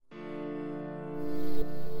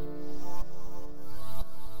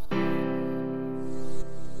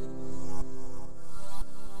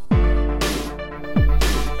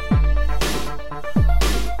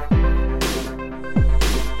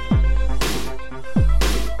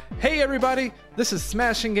Hey everybody, this is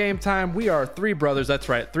Smashing Game Time. We are three brothers, that's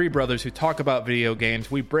right, three brothers who talk about video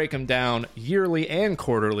games. We break them down yearly and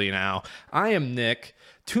quarterly now. I am Nick.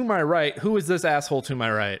 To my right, who is this asshole to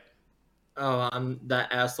my right? Oh, I'm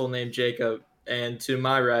that asshole named Jacob. And to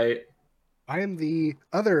my right, I am the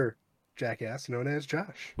other jackass known as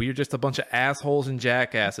Josh. We are just a bunch of assholes and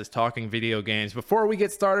jackasses talking video games. Before we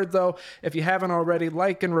get started, though, if you haven't already,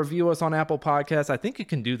 like and review us on Apple Podcasts. I think you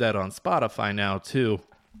can do that on Spotify now, too.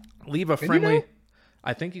 Leave a friendly...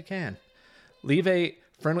 I think you can. Leave a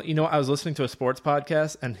friendly... You know, I was listening to a sports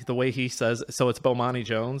podcast, and the way he says... So it's Bomani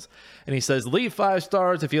Jones, and he says, leave 5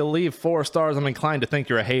 stars. If you leave 4 stars, I'm inclined to think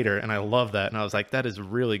you're a hater. And I love that. And I was like, that is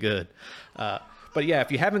really good. But yeah,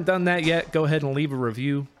 if you haven't done that yet, go ahead and leave a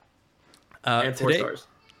review. and 4 stars.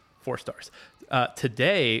 4 stars.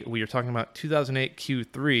 Today, we are talking about 2008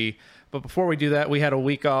 Q3. But before we do that, we had a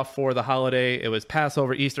week off for the holiday. It was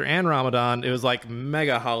Passover, Easter, and Ramadan. It was like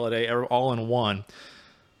mega holiday, all in one.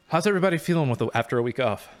 How's everybody feeling after a week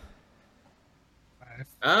off?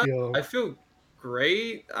 I feel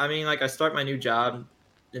great. I mean, like I start my new job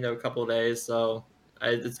in a couple of days, so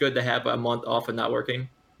it's good to have a month off and not working.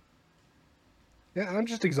 Yeah, I'm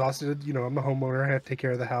just exhausted. You know, I'm a homeowner. I have to take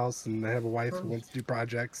care of the house, and I have a wife who wants to do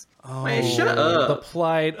projects. Oh, man, shut up. The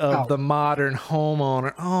plight of the modern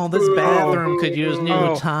homeowner. Oh, this bathroom could use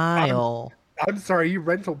new tile. I'm sorry, you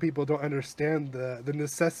rental people don't understand the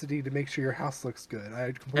necessity to make sure your house looks good.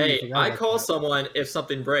 Hey, I call someone if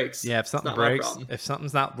something breaks. Yeah, if something breaks, if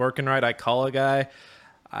something's not working right, I call a guy.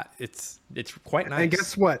 It's quite nice. And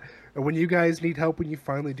guess what? When you guys need help when you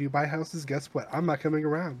finally do buy houses, guess what? I'm not coming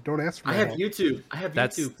around. Don't ask for I help. have YouTube.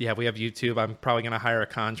 YouTube. Yeah, we have YouTube. I'm probably going to hire a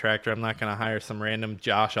contractor. I'm not going to hire some random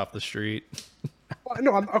Josh off the street. Well,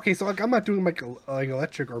 no, I'm not doing like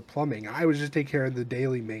electric or plumbing. I was just taking care of the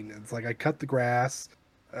daily maintenance. Like I cut the grass,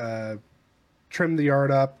 trim the yard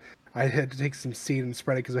up. I had to take some seed and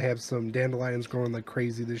spread it because I have some dandelions growing like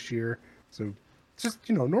crazy this year. So just,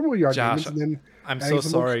 you know, normal yard Josh, maintenance. And then I'm so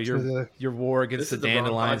sorry. Your war against the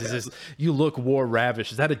dandelions is just, you look war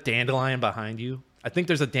ravished. Is that a dandelion behind you? I think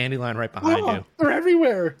there's a dandelion right behind you. They're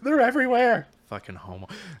everywhere. They're everywhere. Fucking homo.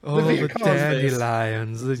 Oh, the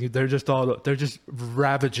dandelions. They're just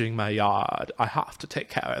ravaging my yard. I have to take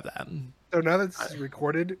care of them. So now that this is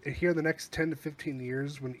recorded, here in the next 10 to 15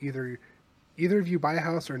 years, when either of you buy a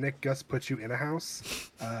house or Nick Gus puts you in a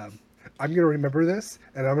house, I'm going to remember this,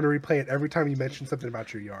 and I'm going to replay it every time you mention something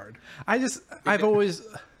about your yard. I've always,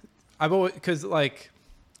 because like,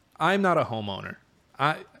 I'm not a homeowner.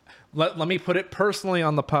 Let me put it personally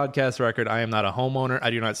on the podcast record. I am not a homeowner. I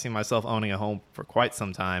do not see myself owning a home for quite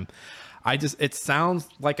some time. It sounds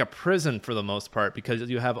like a prison for the most part because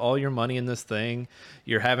you have all your money in this thing.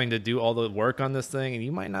 You're having to do all the work on this thing, and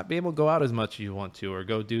you might not be able to go out as much as you want to or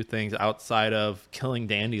go do things outside of killing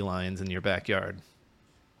dandelions in your backyard.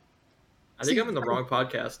 I think I'm in the wrong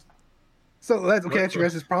podcast. So that's okay. That's your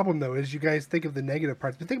guys' problem, though, is you guys think of the negative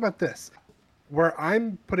parts. But think about this. Where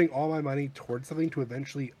I'm putting all my money towards something to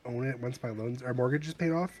eventually own it once my loans or mortgage is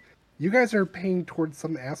paid off, you guys are paying towards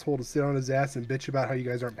some asshole to sit on his ass and bitch about how you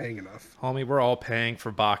guys aren't paying enough. Homie, we're all paying for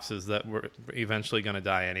boxes that we're eventually going to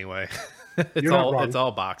die anyway. It's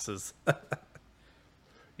all boxes.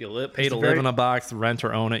 You pay to live in a box, rent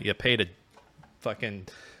or own it. You pay to fucking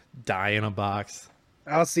die in a box.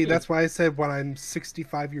 I'll see. That's why I said when I'm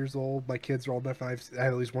 65 years old, my kids are old enough, and I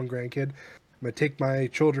have at least one grandkid. I'm going to take my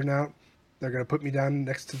children out. They're going to put me down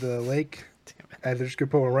next to the lake, and they're just going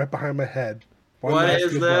to put one right behind my head. What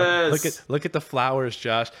is this? Look at the flowers,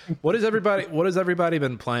 Josh. What has everybody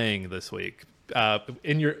been playing this week?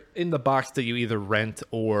 In the box that you either rent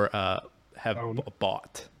or have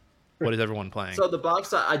bought. What is everyone playing? So the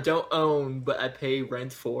box I don't own, but I pay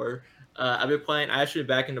rent for. I've been playing. I actually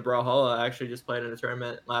back into Brawlhalla. I actually just played in a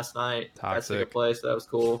tournament last night. Toxic. That's a play, so that was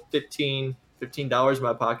cool. $15 in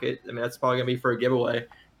my pocket. I mean, that's probably gonna be for a giveaway.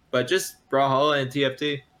 But just Brawlhalla and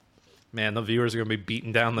TFT. Man, the viewers are going to be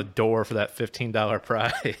beating down the door for that $15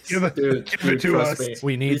 prize. Dude, give it to us. Me.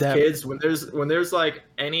 We need These that. Kids, when there's like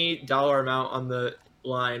any dollar amount on the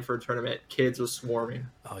line for a tournament, kids was swarming.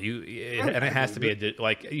 Oh, and it has to be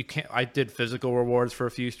you can't. I did physical rewards for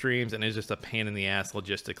a few streams, and it's just a pain in the ass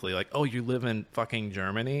logistically. Like, oh, you live in fucking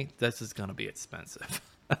Germany? This is going to be expensive.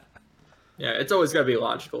 Yeah, it's always got to be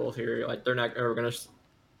logical here. Like, they're not ever going to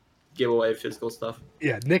give away physical stuff.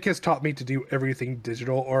 Yeah, Nick has taught me to do everything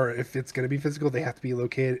digital, or if it's going to be physical, they have to be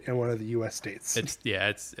located in one of the U.S. states. It's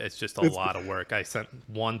just a lot of work. I sent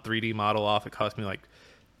one 3D model off. It cost me like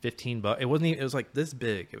 $15. It wasn't even. It was like this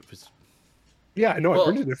big. It was Yeah, I know. Well, I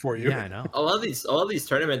printed it for you. Yeah, I know. a lot of these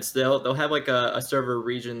tournaments, they'll have like a server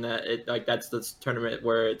region that it like that's the tournament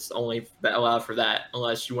where it's only allowed for that,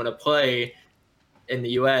 unless you want to play in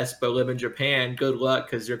the U.S. but live in Japan. Good luck,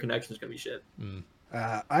 because your connection's gonna be shit.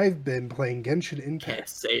 I've been playing Genshin Can't Impact.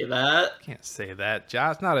 say that. Can't say that,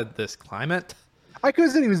 Josh. Not at this climate. I could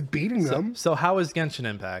have said he was beating them. So how is Genshin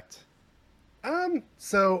Impact?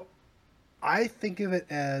 So I think of it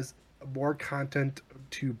as more content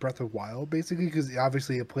to Breath of Wild, basically, because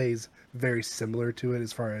obviously it plays very similar to it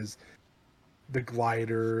as far as the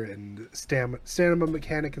glider and stamina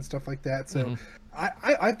mechanic and stuff like that. So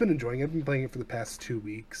I've been enjoying it. I've been playing it for the past 2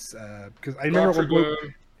 weeks because I remember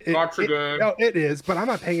no, it is, but I'm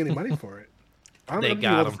not paying any money for it. I'm doing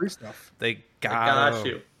all the free stuff. They Got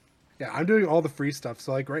you. Yeah, I'm doing all the free stuff.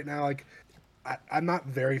 So like right now, like I'm not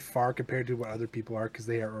very far compared to what other people are because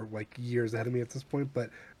they are like years ahead of me at this point. But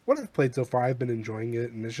what I've played so far, I've been enjoying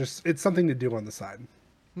it, and it's something to do on the side.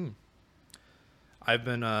 I've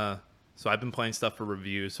been playing stuff for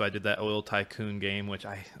reviews. So I did that Oil Tycoon game, which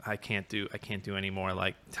I can't do. I can't do any more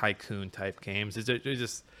like tycoon type games. It's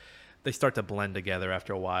just they start to blend together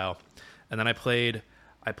after a while. And then I played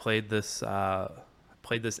this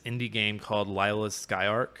indie game called Lila's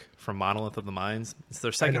Skyark from Monolith of the Mines. It's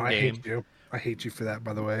their second game. I hate you for that,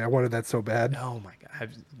 by the way. I wanted that so bad. Oh my god!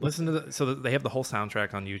 Listen to so they have the whole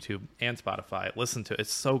soundtrack on YouTube and Spotify. Listen to it;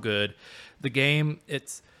 it's so good. The game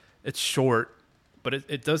it's short, but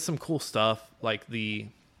it does some cool stuff. Like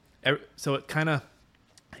so it kind of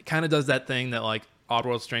does that thing that like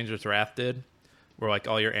Oddworld Stranger's Wrath did, where like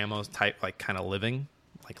all your ammo's type like kind of living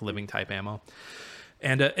type ammo,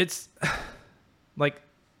 and it's like.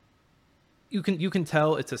 You can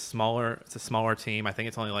tell it's a smaller team. I think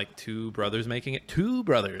it's only like 2 brothers making it. 2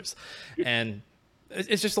 brothers, and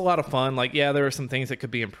it's just a lot of fun. Like, yeah, there are some things that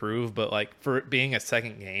could be improved, but like for it being a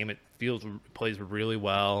second game, it plays really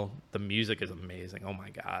well. The music is amazing. Oh my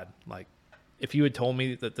god! Like, if you had told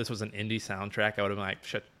me that this was an indie soundtrack, I would have been like,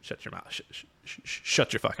 shut your mouth,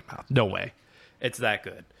 shut your fucking mouth. No way, it's that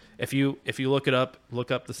good. If you look up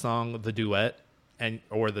the song, the duet,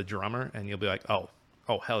 or the drummer, and you'll be like, oh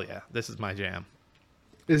hell yeah, this is my jam.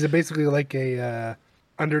 Is it basically like a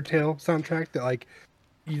Undertale soundtrack that like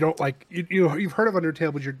you don't like you've heard of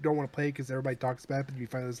Undertale but you don't want to play because everybody talks about it, but you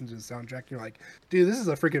finally listen to the soundtrack and you're like, dude, this is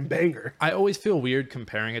a freaking banger. I always feel weird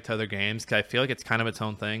comparing it to other games because I feel like it's kind of its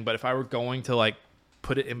own thing, but if I were going to like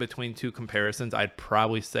put it in between 2 comparisons, I'd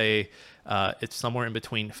probably say it's somewhere in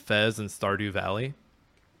between Fez and Stardew Valley.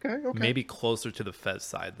 Okay. Maybe closer to the Fez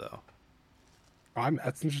side though.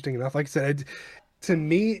 That's interesting enough. Like I said, to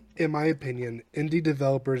me, in my opinion, indie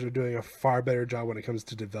developers are doing a far better job when it comes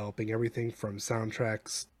to developing everything from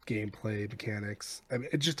soundtracks, gameplay, mechanics. I mean,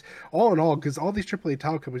 it's just all in all, because all these AAA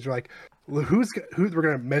title companies are like, well, who they're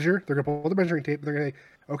going to measure? They're going to pull the measuring tape. They're going to say,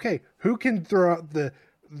 okay, who can throw out the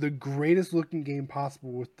greatest looking game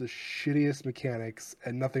possible with the shittiest mechanics,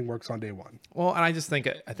 and nothing works on day one. Well, and I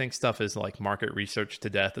think stuff is like market research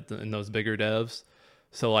to death in those bigger devs.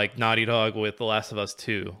 So like Naughty Dog with The Last of Us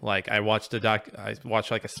 2, like I watched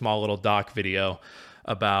like a small little doc video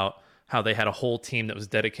about how they had a whole team that was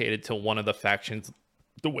dedicated to one of the factions,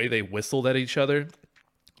 the way they whistled at each other,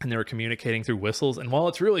 and they were communicating through whistles. And while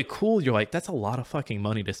it's really cool, you're like, that's a lot of fucking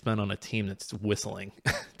money to spend on a team that's whistling,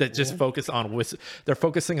 that just focus on whistle. They're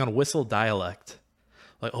focusing on whistle dialect.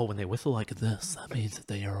 Like, oh, when they whistle like this, that means that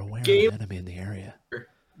they are aware of an enemy in the area.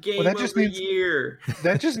 Game of the year.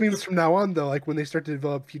 That just means from now on, though, like when they start to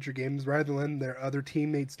develop future games, rather than letting their other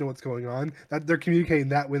teammates know what's going on, that they're communicating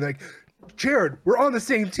that with like, Jared, we're on the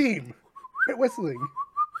same team. Quit whistling.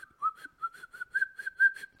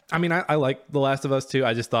 I mean, I like The Last of Us 2.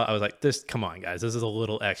 I just thought, I was like, come on, guys, this is a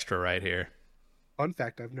little extra right here. Fun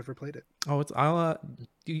fact, I've never played it. Oh,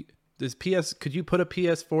 could you put a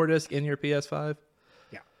PS4 disc in your PS5?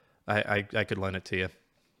 Yeah. I could lend it to you.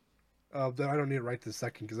 I don't need it right this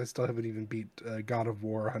second because I still haven't even beat God of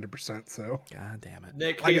War 100%. So God damn it,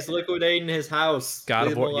 Nick, he's liquidating his house.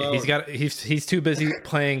 God of War. He's too busy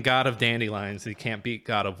playing God of Dandelions. He can't beat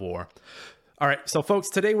God of War. All right, so folks,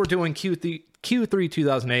 today we're doing Q3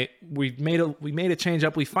 2008. We made a change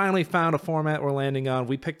up. We finally found a format we're landing on.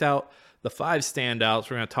 We picked out the 5 standouts.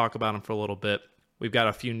 We're going to talk about them for a little bit. We've got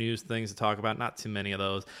a few news things to talk about, not too many of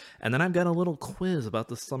those. And then I've got a little quiz about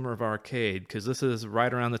the Summer of Arcade, because this is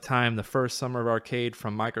right around the time the first Summer of Arcade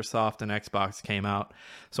from Microsoft and Xbox came out.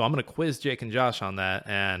 So I'm going to quiz Jake and Josh on that,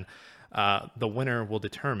 and the winner will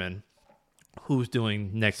determine who's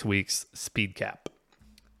doing next week's Speed Cap.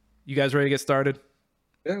 You guys ready to get started?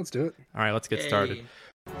 Yeah, let's do it. All right, let's get started.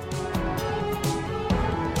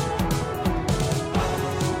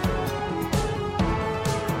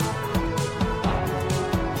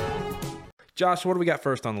 Josh, what do we got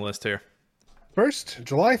first on the list here? First,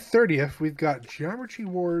 July 30th, we've got Geometry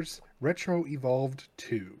Wars Retro Evolved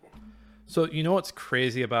 2. So you know what's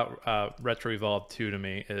crazy about Retro Evolved 2 to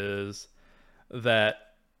me is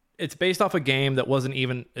that it's based off a game that wasn't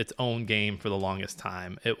even its own game for the longest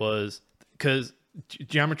time. It was because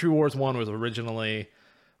Geometry Wars 1 was originally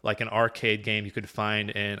like an arcade game you could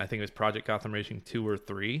find in, I think it was Project Gotham Racing 2 or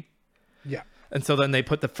 3. Yeah. And so then they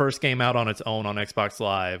put the first game out on its own on Xbox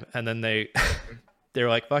Live, and then they were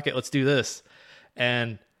like, fuck it, let's do this.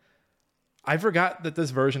 And I forgot that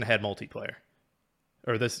this version had multiplayer.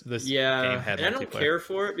 Or this game had multiplayer. And I don't care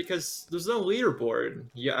for it because there's no leaderboard.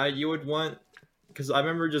 Yeah, you would want, because I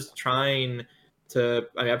remember just trying to.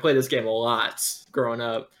 I mean, I played this game a lot growing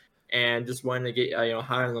up, and just wanting to get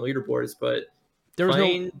higher on the leaderboards. But there was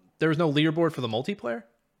no leaderboard for the multiplayer.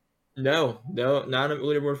 No, not a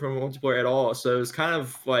leaderboard for multiplayer at all. So it was kind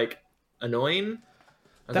of like annoying.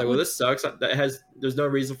 I was like, well, this sucks. There's no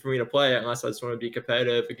reason for me to play it unless I just want to be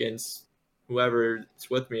competitive against whoever's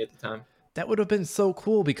with me at the time. That would have been so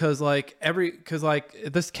cool because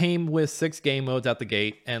this came with 6 game modes out the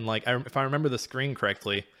gate, and if I remember the screen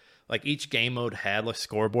correctly, like each game mode had a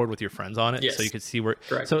scoreboard with your friends on it, so you could see where.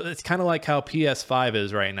 Correct. So it's kind of like how PS5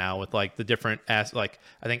 is right now with like the different I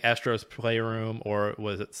think Astro's Playroom, or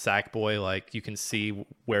was it Sackboy? Like you can see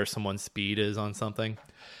where someone's speed is on something.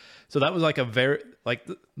 So that was like a very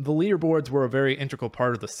the leaderboards were a very integral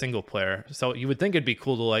part of the single player. So you would think it'd be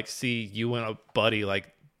cool to like see you and a buddy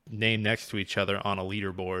named next to each other on a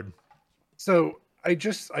leaderboard. So I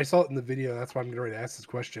saw it in the video. That's why I'm getting ready to ask this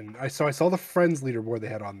question. I saw the friends leaderboard they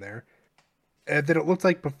had on there, and then it looked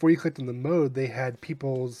like before you clicked on the mode, they had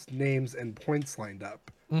people's names and points lined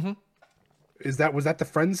up. Mm-hmm. Was that the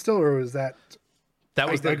friends still, or was that?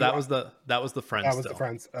 That was the friends. That was still. the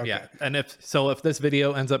friends. Okay. Yeah, and if this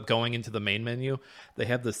video ends up going into the main menu, they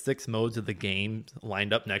have the 6 modes of the game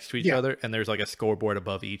lined up next to each other, and there's like a scoreboard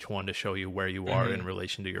above each one to show you where you are in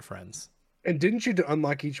relation to your friends. And didn't you, to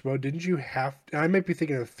unlock each mode, didn't you have, I might be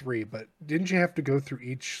thinking of 3, but didn't you have to go through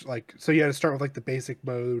each, so you had to start with the basic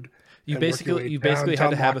mode? You basically had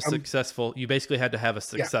to have a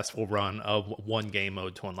successful run of one game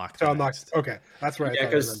mode to unlock the next. Okay, that's right. Yeah,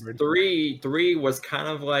 because three was kind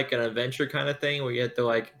of like an adventure kind of thing where you had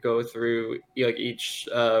to go through each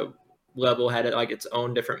level had its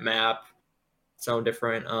own different map, its own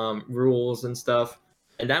different rules and stuff.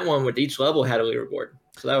 And that one with each level had a leaderboard.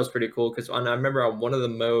 So that was pretty cool because I remember on one of the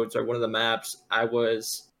modes or one of the maps, I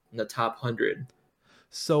was in the top 100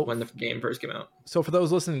 when the game first came out. So for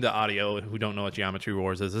those listening to audio who don't know what Geometry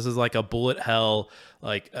Wars is, this is like a bullet hell,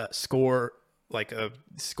 score, like a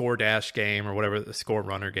score dash game or whatever, the score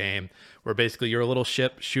runner game, where basically you're a little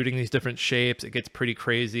ship shooting these different shapes. It gets pretty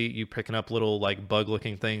crazy. You picking up little bug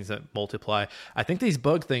looking things that multiply. I think these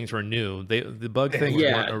bug things were new. The bug things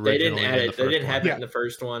weren't originally. They didn't add it. They didn't have it in the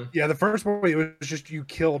first one. Yeah, the first one it was just you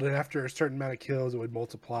killed, and after a certain amount of kills, it would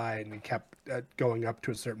multiply, and it kept going up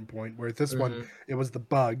to a certain point. Whereas this one, it was the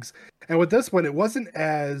bugs, and with this one, it wasn't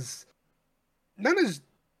not as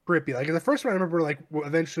grippy. Like in the first one, I remember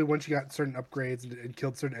eventually once you got certain upgrades and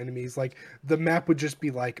killed certain enemies, the map would just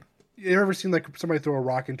be you ever seen somebody throw a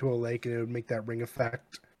rock into a lake and it would make that ring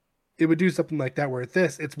effect? It would do something like that. Where with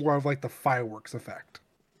this, it's more of the fireworks effect.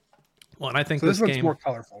 Well, and I think this one's more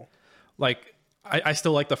colorful. I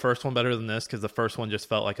still like the first one better than this because the first one just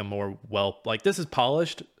felt like a more this is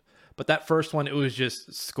polished. But that first one, it was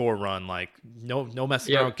just score run, no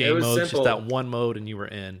messing around game modes, just that one mode and you were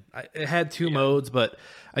in. It had 2 modes, but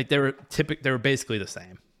they were basically the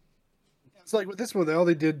same. So with this one, all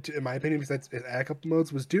they did, in my opinion, besides add a couple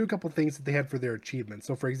modes, was do a couple things that they had for their achievements.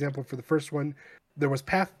 So for example, for the first one, there was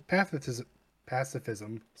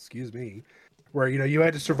pacifism, where you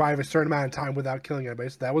had to survive a certain amount of time without killing anybody.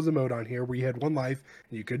 So that was a mode on here where you had 1 life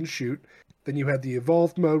and you couldn't shoot. Then you had the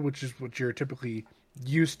evolved mode, which is what you're typically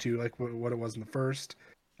used to, what it was in the first,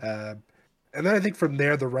 and then I think from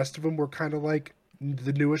there the rest of them were kind of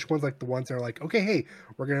the newish ones, the ones that are okay, hey,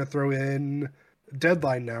 we're gonna throw in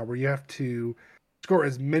deadline now where you have to score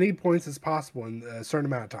as many points as possible in a certain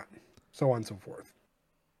amount of time, so on and so forth.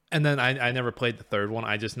 And then I never played the third one.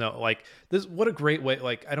 I just know this. What a great way!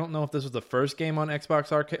 I don't know if this was the first game on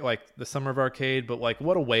Xbox Arcade, the Summer of Arcade, but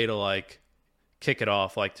what a way to kick it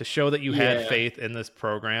off, to show that you had faith in this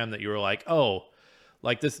program, that you were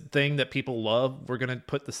this thing that people love, we're going to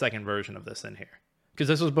put the second version of this in here. Because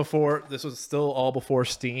this was still all before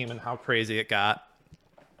Steam and how crazy it got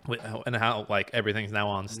and how everything's now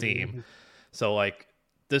on Steam. Mm-hmm. So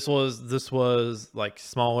this was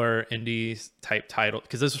smaller indie type title,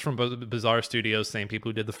 because this was from Bizarre Studios, same people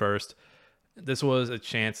who did the first. This was a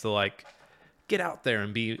chance to get out there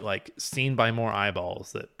and be like seen by more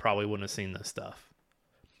eyeballs that probably wouldn't have seen this stuff.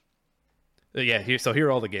 Yeah, here are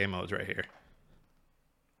all the game modes right here.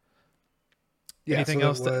 Yeah, Anything so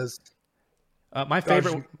else? Was my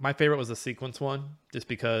favorite was the sequence one, just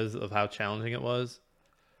because of how challenging it was.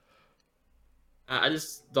 I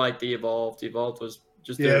just like the Evolved. Evolved was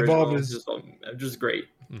just the Evolved original, is just great.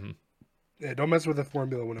 Mm-hmm. Yeah, don't mess with the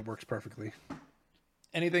formula when it works perfectly.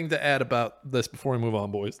 Anything to add about this before we move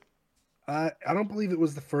on, boys? I don't believe it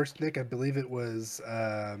was the first, Nick. I believe it was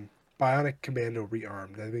Bionic Commando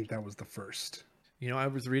Rearmed. I think that was the first. You know, I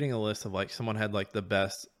was reading a list of like someone had like the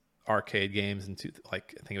best arcade games in I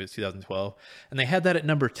think it was 2012, and they had that at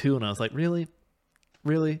number 2, and I was like, really,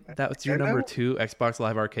 that was your number 2 Xbox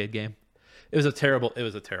Live Arcade game? It was a terrible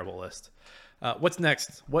list. What's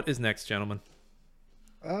next? What is next, gentlemen?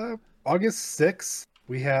 August 6th,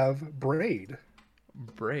 we have Braid.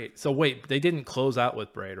 So wait, they didn't close out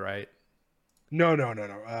with Braid, right? No.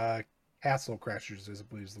 Castle Crashers is, I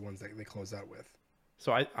believe, is the ones that they close out with.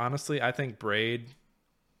 So I think Braid,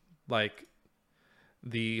 like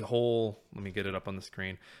the whole, let me get it up on the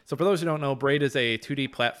screen. So for those who don't know, Braid is a 2D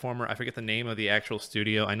platformer. I forget the name of the actual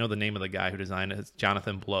studio. I know the name of the guy who designed it. It's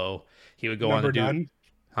Jonathan Blow. He would go on to do, None.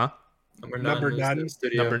 huh? Number None.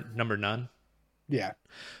 Number None. Yeah.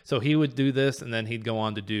 So he would do this, and then he'd go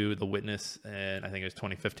on to do The Witness, and I think it was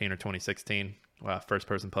 2015 or 2016,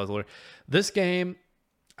 first-person puzzler. This game,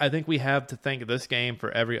 I think we have to thank this game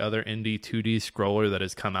for every other indie 2D scroller that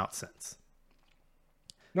has come out since.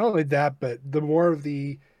 Not only that, but the more of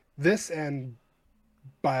this and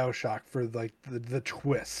BioShock for like the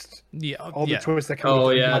twist. Yeah, all the twists that come. Oh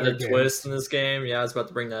yeah, the twist in this game. Yeah, I was about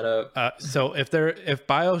to bring that up. So if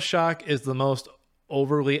BioShock is the most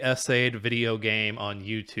overly essayed video game on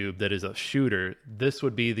YouTube that is a shooter, this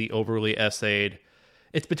would be the overly essayed.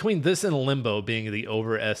 It's between this and Limbo being the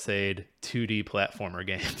over essayed 2D platformer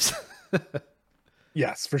games.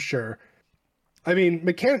 Yes, for sure. I mean,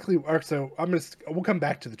 mechanically, so we'll come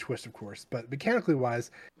back to the twist, of course, but mechanically wise,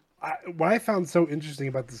 what I found so interesting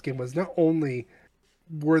about this game was not only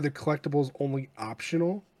were the collectibles only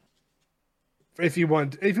optional. If you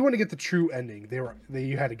want to get the true ending,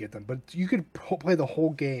 you had to get them, but you could play the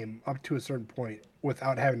whole game up to a certain point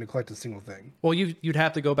without having to collect a single thing. Well, you'd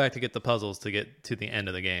have to go back to get the puzzles to get to the end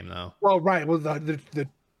of the game, though. Well, right. Well, the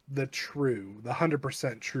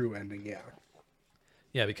 100% true ending, yeah.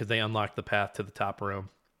 Yeah, because they unlocked the path to the top room.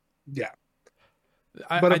 Yeah.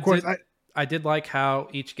 But of course, I did like how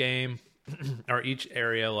each game or each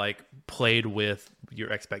area like played with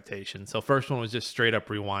your expectations. So first one was just straight up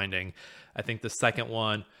rewinding. I think the second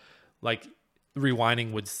one, like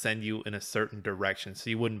rewinding would send you in a certain direction. So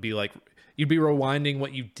you wouldn't be like, you'd be rewinding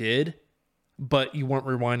what you did, but you weren't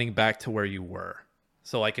rewinding back to where you were.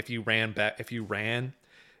 So like if you ran,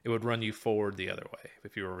 it would run you forward the other way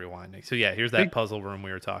if you were rewinding. So yeah, here's that puzzle room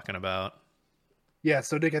we were talking about. Yeah,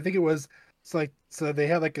 so Nick, I think it was so they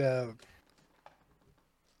had like a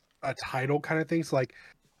title kind of thing. So like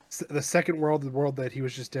the second world, the world that he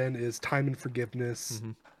was just in, is Time and Forgiveness.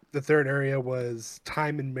 Mm-hmm. The third area was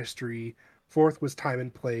Time and Mystery. Fourth was Time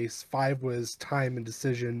and Place. 5 was Time and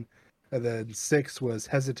Decision. And then 6 was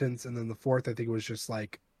Hesitance. And then the fourth, I think, was just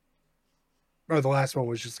like, or the last one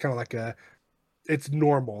was just kind of like it's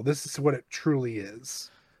normal. This is what it truly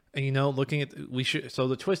is. And looking at so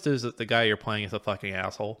the twist is that the guy you're playing is a fucking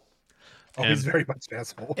asshole. Oh, he's very much an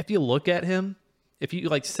asshole. If you look at him, if you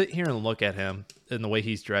like sit here and look at him and the way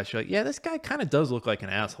he's dressed, you're like, yeah, this guy kind of does look like an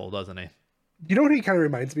asshole, doesn't he? You know what he kind of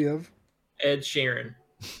reminds me of? Ed Sheeran.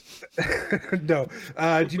 No.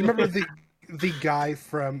 Do you remember the guy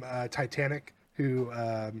from Titanic who?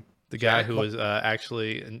 The guy who was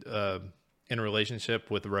actually in a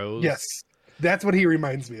relationship with Rose. Yes, that's what he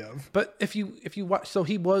reminds me of. But if you watch,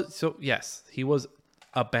 yes, he was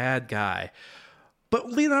a bad guy.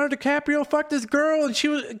 But Leonardo DiCaprio fucked this girl, and she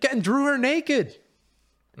was getting drew her naked.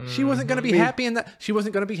 She wasn't going to be happy in that. She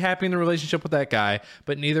wasn't going to be happy in the relationship with that guy,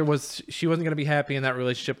 but she wasn't going to be happy in that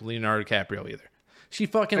relationship with Leonardo DiCaprio either. She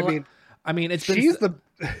fucking.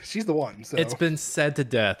 She's the one. So. It's been said to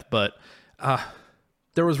death, but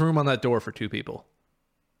there was room on that door for two people.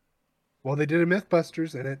 Well, they did a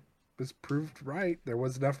MythBusters, and it was proved right. There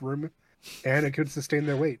was enough room, and it could sustain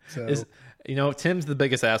their weight. So. Tim's the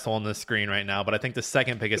biggest asshole on this screen right now, but I think the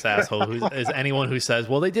second biggest asshole is anyone who says,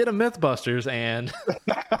 well, they did a MythBusters and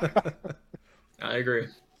I agree.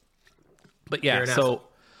 But yeah,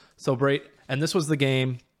 so Braid, and this was the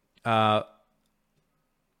game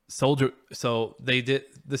Soldier. So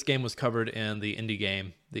this game was covered in the indie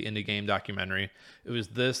game documentary. It was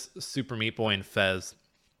this, Super Meat Boy, and Fez.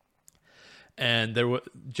 And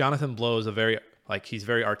Jonathan Blow is he's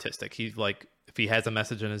very artistic. He's like, if he has a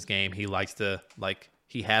message in his game, he likes to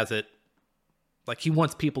he has it. Like he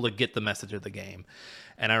wants people to get the message of the game.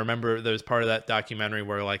 And I remember there was part of that documentary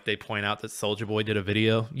where like they point out that Soulja Boy did a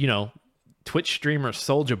video, Twitch streamer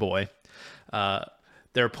Soulja Boy.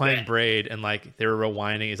 They were playing Braid and like they were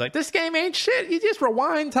rewinding. He's like, this game ain't shit. You just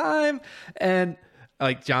rewind time. And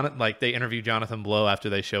like they interview Jonathan Blow after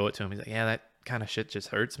they show it to him. He's like, yeah, that kind of shit just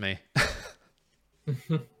hurts me.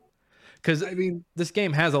 Because I mean, this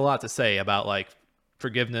game has a lot to say about like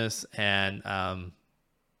forgiveness and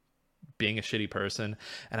being a shitty person.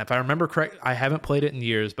 And if I remember correct, I haven't played it in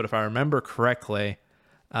years, but if I remember correctly,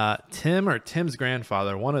 Tim or Tim's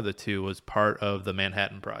grandfather, one of the two, was part of the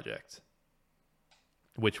Manhattan Project,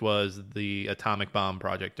 which was the atomic bomb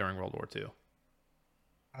project during World War II.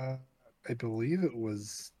 I believe it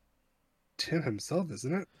was Tim himself,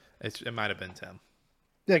 isn't it? It might have been Tim.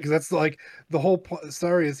 Yeah, because that's like the whole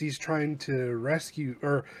story is he's trying to rescue,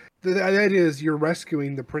 or the idea is you're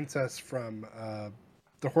rescuing the princess from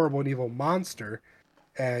the horrible and evil monster,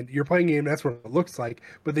 and you're playing a game. That's what it looks like,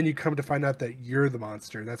 but then you come to find out that you're the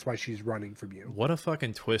monster, and that's why she's running from you. What a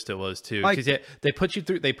fucking twist it was too! Because they put you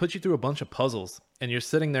through a bunch of puzzles, and you're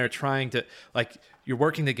sitting there trying to like you're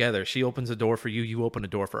working together. She opens a door for you, you open a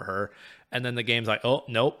door for her, and then the game's like, oh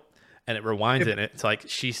nope, and it rewinds it. It's like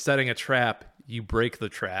she's setting a trap. You break the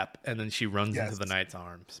trap, and then she runs into the knight's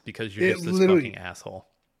arms because you're just this fucking asshole.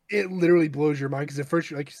 It literally blows your mind because at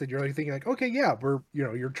first, like you said, you're like thinking like, okay, yeah,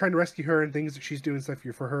 you're trying to rescue her and things that she's doing stuff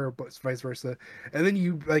for her, but vice versa. And then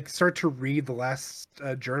you like start to read the last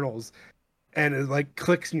journals, and it like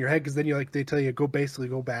clicks in your head because then they tell you go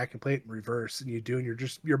back and play it in reverse, and you do,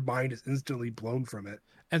 and your mind is instantly blown from it.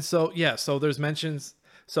 And so there's mentions.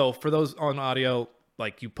 So for those on audio,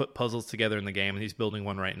 like you put puzzles together in the game, and he's building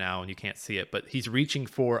one right now and you can't see it, but he's reaching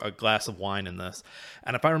for a glass of wine in this.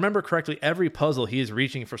 And if I remember correctly, every puzzle he is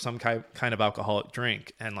reaching for some kind of alcoholic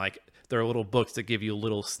drink. And like there are little books that give you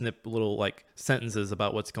little like sentences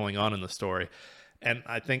about what's going on in the story. And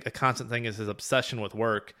I think a constant thing is his obsession with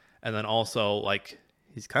work. And then also like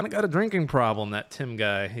he's kind of got a drinking problem, that Tim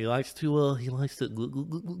guy. He likes to hit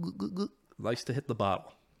the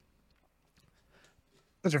bottle.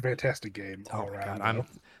 That's a fantastic game. Oh my God. I'm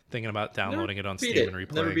thinking about downloading it on Steam and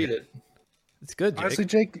replaying Never beat it. It's good, Jake. Honestly,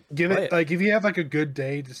 Jake, give it like if you have like a good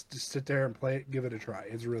day, just sit there and play it. Give it a try.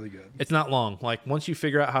 It's really good. It's not long. Like once you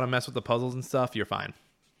figure out how to mess with the puzzles and stuff, you're fine.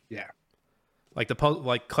 Yeah. Like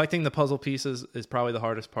collecting the puzzle pieces is probably the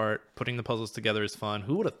hardest part. Putting the puzzles together is fun.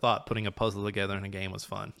 Who would have thought putting a puzzle together in a game was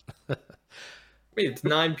fun? I mean, it's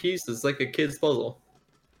 9 pieces, like a kid's puzzle.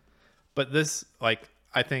 But this, like,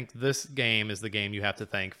 I think this game is the game you have to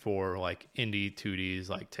thank for like indie 2Ds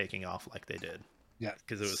like taking off like they did. Yeah,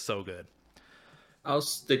 because it was so good. I'll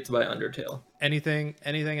stick to my Undertale. Anything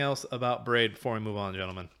else about Braid before we move on,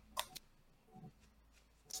 gentlemen?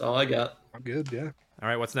 That's all I got. I'm good. Yeah. All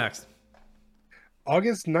right, what's next?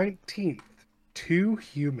 August 19th, Too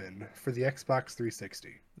Human for the Xbox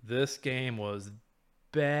 360. This game was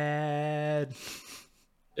bad.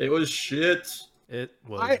 It was shit. It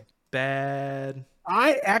was bad.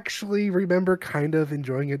 I actually remember kind of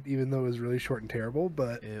enjoying it, even though it was really short and terrible,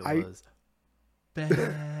 but it was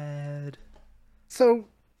bad. So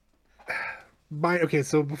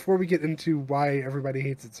before we get into why everybody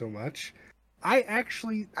hates it so much, I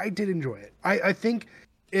did enjoy it. I think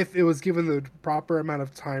if it was given the proper amount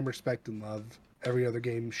of time, respect, and love every other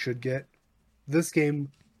game should get, this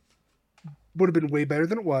game would have been way better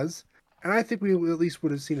than it was, and I think we at least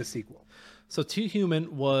would have seen a sequel. So Too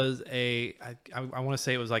Human was I want to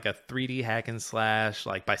say it was like a 3D hack and slash,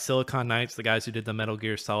 like by Silicon Knights, the guys who did the Metal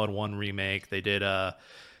Gear Solid 1 remake. They did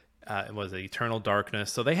it was Eternal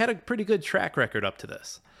Darkness. So they had a pretty good track record up to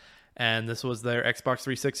this. And this was their Xbox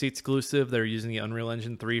 360 exclusive. They're using the Unreal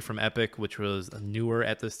Engine 3 from Epic, which was newer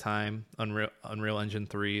at this time. Unreal Engine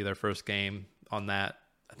 3, their first game on that,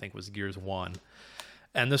 I think, was Gears 1.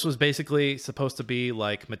 And this was basically supposed to be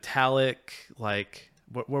like metallic, like...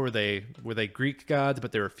 What were they? Were they Greek gods,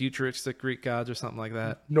 but they were futuristic Greek gods or something like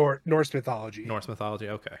that? Norse mythology. Norse mythology.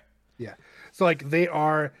 Okay. Yeah. So like they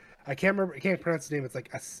are. I can't pronounce the name. It's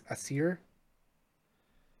like Asir.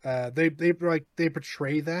 They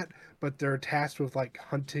portray that, but they're tasked with like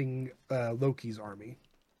hunting Loki's army,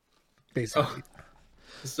 basically. Oh.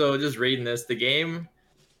 So just reading this, the game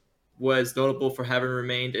was notable for having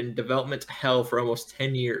remained in development hell for almost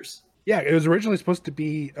 10 years. Yeah, it was originally supposed to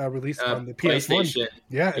be released on the PS1.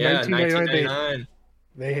 Yeah, in 1999.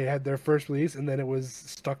 They had their first release, and then it was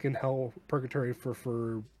stuck in hell purgatory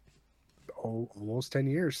for almost 10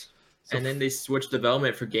 years. And then they switched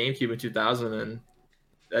development for GameCube in 2000, and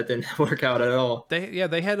that didn't work out at all.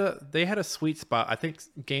 They had a sweet spot. I think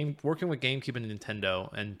working with GameCube and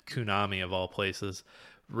Nintendo and Konami of all places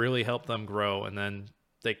really helped them grow, and then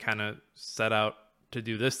they kind of set out to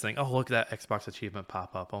do this thing. Oh, look at that Xbox achievement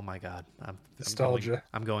pop up. Oh my god. Nostalgia.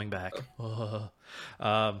 I'm going back.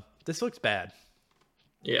 This looks bad.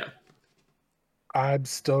 Yeah. I'm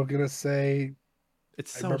still gonna say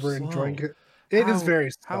It's I so remember slow. enjoying it. It is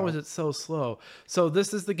very slow. How is it so slow? So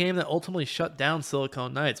this is the game that ultimately shut down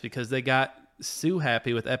Silicon Knights because they got Sue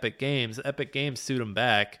happy with Epic Games. Epic Games sued them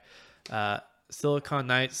back. Silicon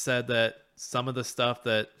Knights said that some of the stuff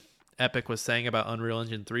that Epic was saying about Unreal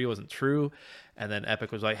Engine 3 wasn't true, and then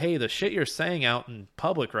Epic was like, "Hey, the shit you're saying out in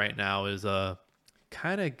public right now is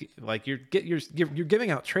kind of like you're giving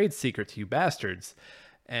out trade secrets, you bastards."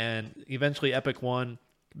 And eventually, Epic won.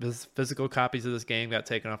 Physical copies of this game got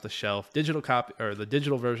taken off the shelf. The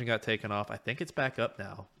digital version got taken off. I think it's back up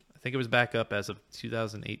now. I think it was back up as of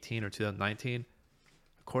 2018 or 2019,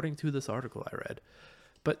 according to this article I read.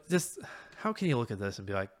 But just how can you look at this and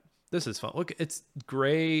be like, "This is fun"? Look, it's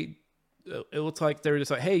gray. It looks like they're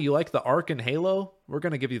just like, "Hey, you like the Ark and Halo? We're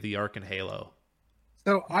gonna give you the Ark and Halo."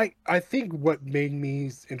 So I think what made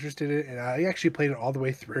me interested in it, and I actually played it all the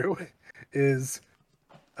way through, is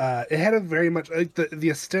it had a very much like the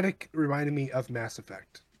aesthetic reminded me of Mass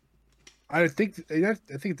Effect. I think at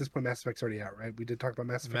this point Mass Effect's already out, right? We did talk about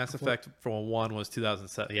Mass Effect. Mass before. Effect for one was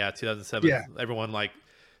 2007. Yeah, 2007. Yeah. Everyone like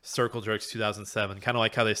circle jerks 2007, kind of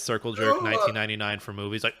like how they circle jerk 1999 for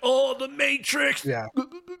movies, like, "Oh, The Matrix." Yeah.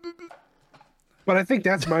 But I think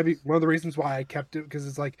that's one of the reasons why I kept it, because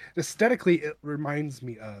it's like aesthetically it reminds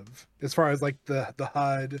me of, as far as like the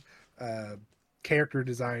HUD, character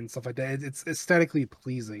design, stuff like that. It's aesthetically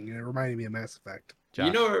pleasing, and it reminded me of Mass Effect. Josh.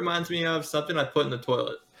 You know what it reminds me of? Something I put in the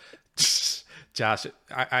toilet. Josh,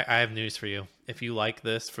 I have news for you. If you like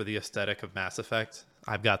this for the aesthetic of Mass Effect,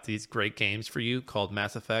 I've got these great games for you called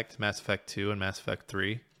Mass Effect 2, and Mass Effect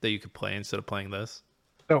 3 that you could play instead of playing this.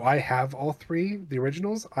 So I have all three, the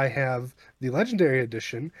originals. I have the Legendary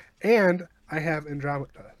Edition, and I have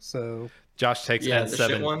Andromeda. So Josh takes Yeah, the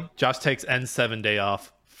shit N7. one. Josh takes N7 day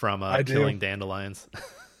off from killing dandelions.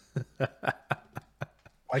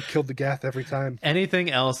 I killed the Gath every time. Anything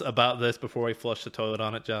else about this before we flush the toilet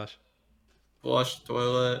on it, Josh? Flush the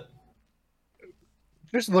toilet.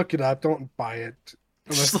 Just look it up. Don't buy it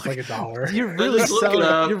unless it's like $1. You're really Just look it selling.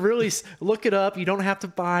 up. You're really look it up. You don't have to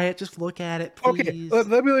buy it. Just look at it, please. Okay,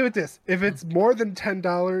 let me leave it this. If it's more than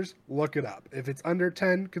 $10, look it up. If it's under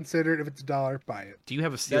 10, consider it. If it's $1, buy it. Do you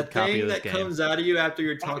have a sealed That copy thing of this that game? comes out of you after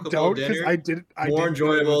your Taco Bell Don't, because dinner, I did. I more didn't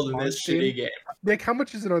know it enjoyable was than on this Steam. shitty game. Nick, how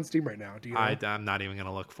much is it on Steam right now? Do you know? I'm not even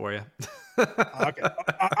gonna look for you. Okay,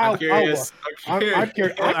 I'm curious. I'm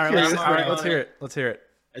curious. All right, curious. let's hear it. Let's hear it.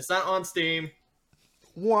 It's not on Steam.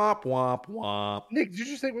 Womp womp womp. Nick, did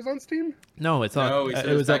you say it was on Steam? No, it's on. No, he said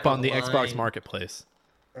it it's was up back on the online. Xbox Marketplace.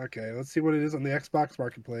 Okay, let's see what it is on the Xbox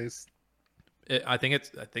Marketplace. I think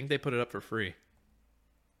they put it up for free.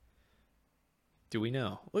 Do we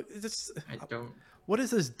know? Look, I don't. what is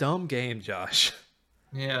this dumb game, Josh?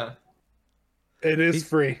 Yeah. It is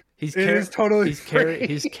free. It is totally free.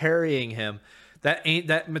 He's carrying him.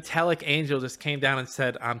 That metallic angel just came down and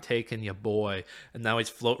said, "I'm taking you, boy," and now he's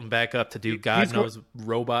floating back up to do God knows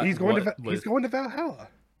robot. He's going to Valhalla.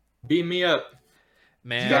 Beat me up.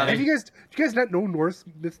 Man, Do you guys not know Norse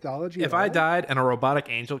mythology? if I died and a robotic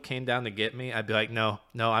angel came down to get me, I'd be like, no,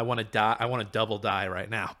 I want to die. I want to double die right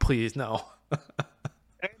now. Please, no.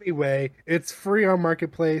 Anyway, it's free on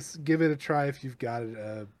Marketplace. Give it a try if you've got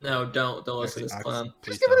it. No, don't listen to this Xbox. clown.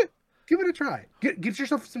 Please Just don't. give it a try. Get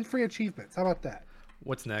yourself some free achievements. How about that?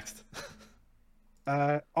 What's next?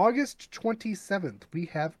 August 27th, we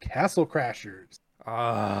have Castle Crashers.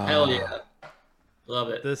 Hell yeah. Love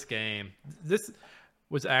it. This game. This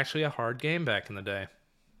was actually a hard game back in the day.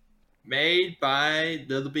 Made by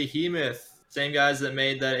the Behemoth. Same guys that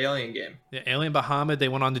made that Alien game. Yeah, Alien Bahamut, they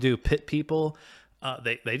went on to do Pit People.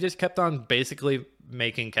 They just kept on basically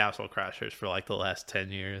making Castle Crashers for like the last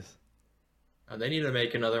 10 years. They need to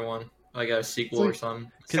make another one. Like a sequel or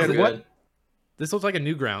something. Because So what- good. This looks like a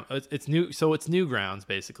new ground. It's new, so it's new grounds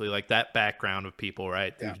basically, like that background of people,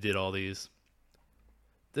 right? Yeah. Who did all these.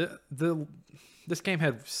 This game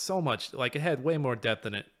had so much, like it had way more depth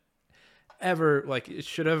than it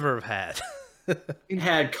should ever have had. It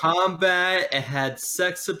had combat. It had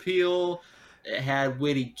sex appeal. It had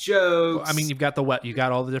witty jokes. I mean, you got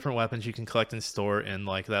all the different weapons you can collect and store in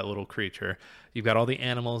like that little creature. You've got all the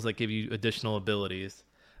animals that give you additional abilities.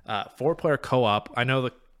 4-player co-op. I know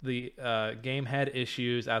the game had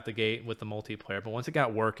issues out the gate with the multiplayer, but once it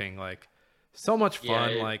got working, like so much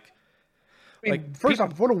fun. Yeah, like I mean, first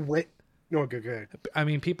off, what a way No, good. I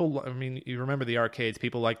mean, people. I mean, you remember the arcades?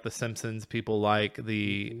 People like The Simpsons. People like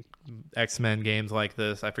the X-Men games like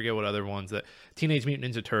this. I forget what other ones that Teenage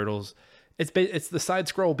Mutant Ninja Turtles. It's the side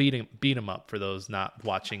scroll beat 'em up for those not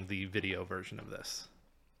watching the video version of this.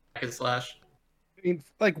 Hack and slash. I mean,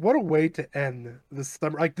 like, what a way to end the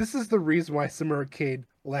summer. Like, this is the reason why Summer Arcade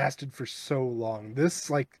lasted for so long. This,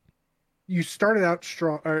 like, you started out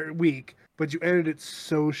strong or weak, but you ended it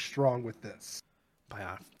so strong with this.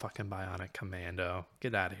 Fucking Bionic Commando.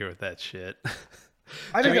 Get out of here with that shit.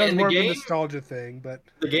 I think that was And more the of a game- nostalgia thing, but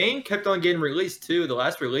The game kept on getting released too. The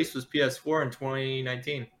last release was PS4 in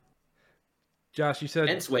 2019 Josh, you said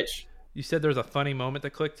and Switch. there's a funny moment to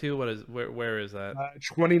click to. Where is that?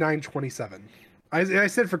 29-27. I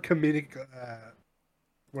said for comedic,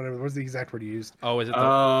 whatever. What was the exact word you used? Oh, is it the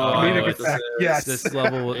Comedic it's effect. a- Yes. This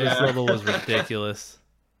level was ridiculous.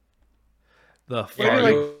 The Yeah, fart,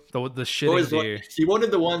 like- the What shitting was deer. he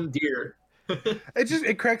wanted the one deer.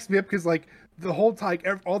 It cracks me up because like the whole time,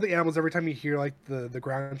 all the animals, every time you hear like the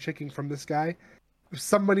ground shaking from this guy,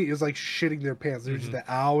 somebody is like shitting their pants. There's Mhm.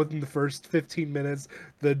 the owl within the first 15 minutes,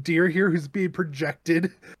 the deer here who's being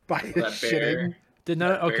projected by his That bear. shitting. Did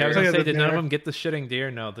none? Okay, I was Oh, gonna yeah, say, the did none of bear. them get the shitting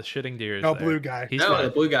deer? No, the shitting deer is No, there. blue guy. He's No, fine.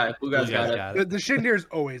 the blue guy. Blue guy's Blue got guy's it. The shitting deer is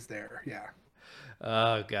always there. Yeah.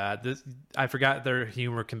 Oh god, I forgot their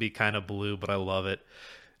humor can be kind of blue, but I love it.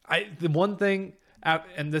 The one thing,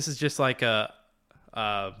 and this is just like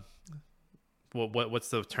what's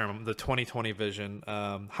the term? The 2020 vision.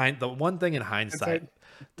 The one thing in hindsight.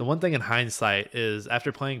 The one thing in hindsight is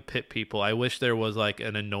after playing Pit People, I wish there was like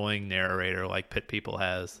an annoying narrator like Pit People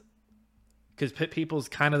has. Because Pit People's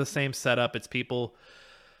kind of the same setup. It's people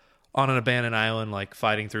on an abandoned island, like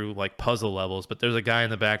fighting through like puzzle levels, but there's a guy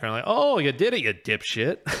in the background like, "Oh, you did it, you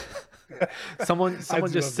dipshit." someone do just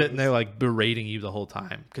love sitting those. there like berating you the whole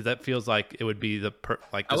time, because that feels like it would be I this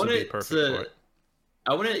would want be it perfect for to. it.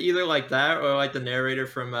 I want it either like that or like the narrator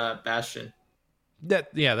from Bastion.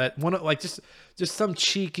 That one, like just some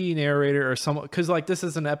cheeky narrator or someone, because like this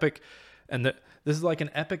is an epic, and this is like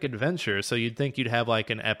an epic adventure, so you'd think you'd have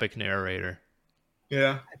like an epic narrator.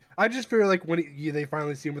 Yeah. I just feel like when they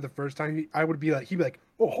finally see him for the first time, he'd be like,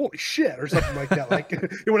 "Oh, holy shit," or something like that. Like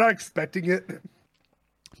we're not expecting it.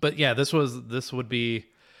 But yeah, this would be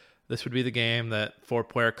the game that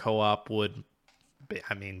 4-player co-op would be,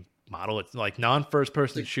 I mean, model it, like non-first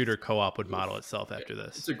person shooter co-op would model itself after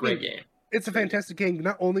It's this. a great game. It's a fantastic game,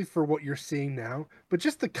 not only for what you're seeing now, but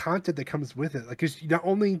just the content that comes with it. Like, 'cause not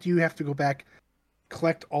only do you have to go back,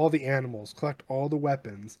 collect all the animals, collect all the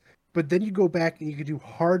weapons, but then you go back and you can do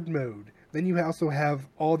hard mode. Then you also have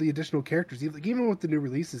all the additional characters. Even with the new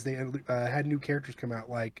releases, they had new characters come out.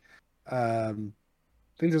 Like, I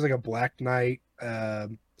think there's like a Black Knight.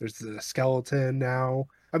 There's a skeleton now.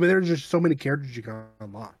 I mean, there's just so many characters you can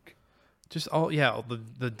unlock. Just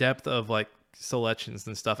the depth of like selections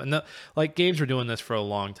and stuff, and like games were doing this for a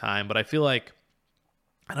long time, but I feel like,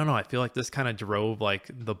 I don't know, I feel like this kind of drove like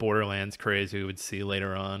the Borderlands craze we would see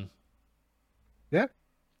later on. Yeah.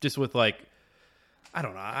 Just with like, I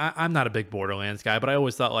don't know, I'm not a big Borderlands guy, but I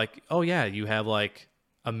always thought like, oh yeah, you have like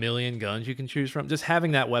a million guns you can choose from. Just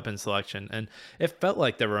having that weapon selection, and it felt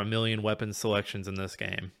like there were a million weapon selections in this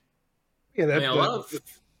game. Yeah, I mean,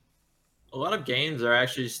 a lot of games are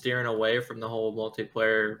actually steering away from the whole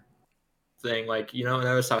multiplayer thing. Like, you know,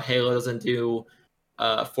 notice how Halo doesn't do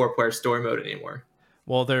 4-player story mode anymore.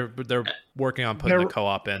 Well, they're working on putting They're- the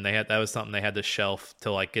co-op in. That was something they had to shelf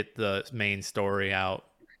to like get the main story out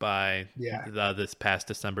by this past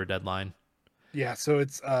December deadline. Yeah, so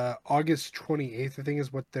it's August 28th, I think,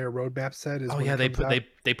 is what their roadmap said. Oh yeah,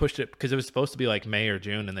 they pushed it because it was supposed to be like May or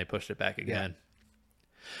June, and they pushed it back again.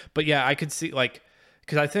 But yeah, I could see like,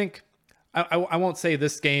 because I think I won't say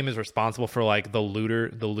this game is responsible for like the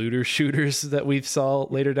looter shooters that we saw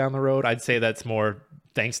later down the road. I'd say that's more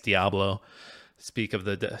thanks Diablo. Speak of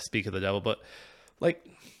the devil, but like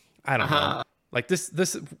I don't know. Like this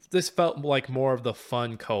felt like more of the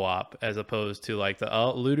fun co-op as opposed to like the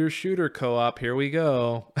looter shooter co-op. Here we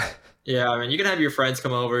go. Yeah, I mean, you can have your friends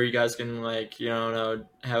come over. You guys can like, you know,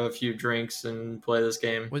 have a few drinks and play this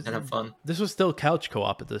game and have fun. This was still couch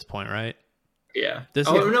co-op at this point, right? Yeah. This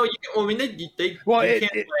no, is- you can, well, I mean, you can play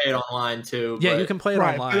it online too. Yeah, but you can play it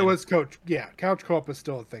Right, online. but it was couch co-op is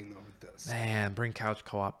still a thing though with this. Man, bring couch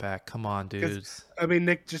co-op back. Come on, dudes. I mean,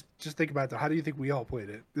 Nick, just think about it though. How do you think we all played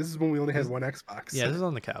it? This is when we only had one Xbox. Yeah, this is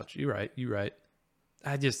on the couch. You're right.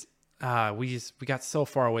 I just we got so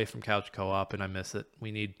far away from couch co-op, and I miss it.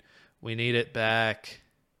 We need it back.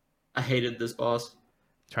 I hated this boss.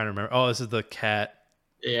 Trying to remember. Oh, this is the cat.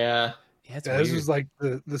 Yeah. Yeah, it's Yeah, weird. this was like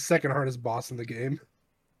the second hardest boss in the game.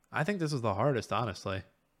 I think this was the hardest, honestly.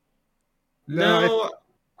 No,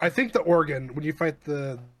 I think the organ, when you fight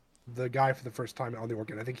the guy for the first time on the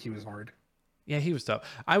organ, I think he was hard. Yeah, he was tough.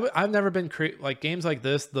 I've never been like games like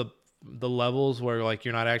this. The levels where like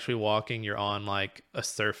you're not actually walking, you're on like a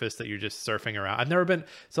surface that you're just surfing around. I've never been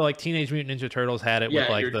like Teenage Mutant Ninja Turtles had it with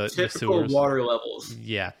like your the typical sewers. water levels.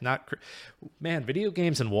 Yeah, not man. Video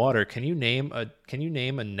games and water. Can you name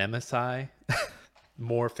a Nemesis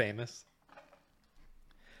more famous?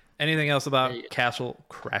 Anything else about Castle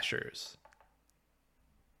Crashers?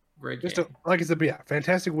 Great Just game. like I said, but yeah,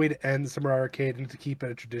 fantastic way to end Summer Arcade and to keep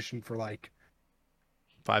it a tradition for like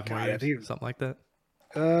 5 more years, something like that.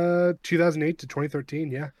 2008 to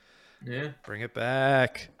 2013. Yeah. Bring it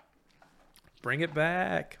back. Bring it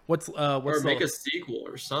back. What's or make a sequel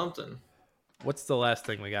or something. What's the last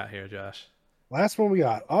thing we got here, Josh? Last one we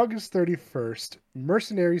got August 31st.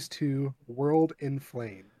 Mercenaries 2: World in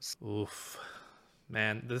Flames. Oof,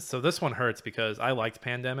 man. This one hurts because I liked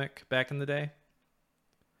Pandemic back in the day.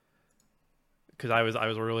 Because I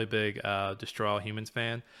was a really big Destroy All Humans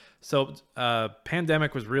fan. So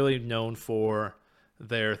Pandemic was really known for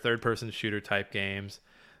their third-person shooter type games.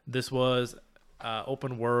 This was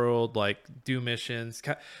open world, like do missions.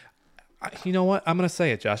 You know what? I'm gonna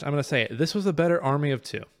say it, Josh. I'm gonna say it. This was a better Army of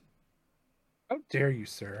Two. How dare you,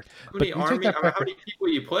 sir? How many people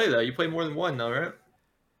you play though? You play more than one though, right?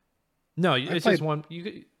 No, it's just one.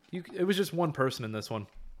 It was just one person in this one.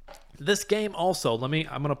 This game also, I'm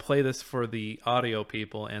going to play this for the audio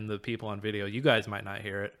people and the people on video. You guys might not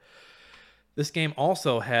hear it. This game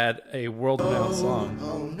also had a world-renowned song.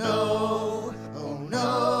 Oh no, oh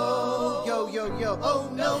no, yo, yo, yo,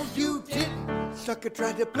 oh no, you didn't. Sucker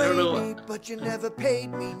tried to play me, but you never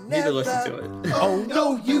paid me, never. Need to listen to it. Oh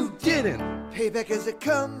no, you didn't. Payback is a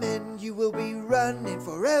coming, you will be running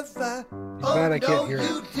forever. Glad I can't hear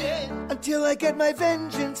you didn't. Until I get my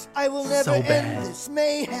vengeance, I will never end this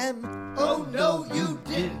mayhem. Oh no, you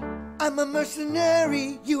didn't. I'm a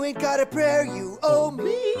mercenary, you ain't got a prayer, you owe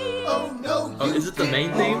me. Oh no, you is it the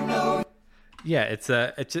main theme? Oh, no. Yeah, it's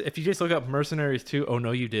if you just look up Mercenaries 2, Oh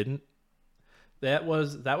No You Didn't. That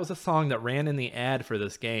was a song that ran in the ad for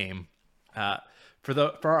this game.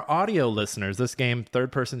 For our audio listeners, this game,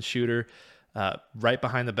 third-person shooter, right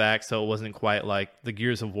behind the back, so it wasn't quite like the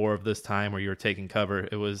Gears of War of this time where you were taking cover.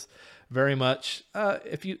 It was very much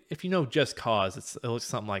if you know Just Cause, it looks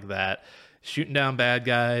something like that. Shooting down bad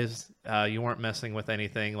guys. You weren't messing with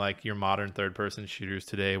anything like your modern third-person shooters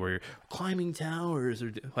today, where you're climbing towers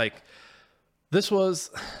or like. This was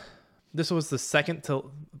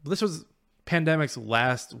Pandemic's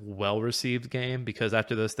last well-received game, because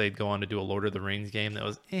after this they'd go on to do a Lord of the Rings game that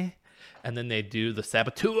was and then they'd do the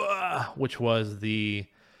Saboteur, which was the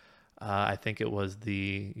I think it was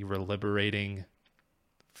you were liberating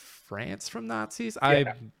France from Nazis.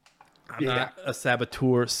 Yeah. I'm not a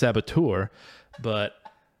saboteur, but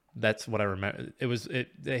that's what I remember.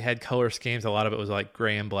 They had color schemes. A lot of it was like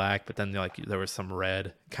gray and black, but then there was some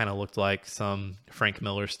red. Kind of looked like some Frank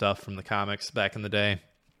Miller stuff from the comics back in the day.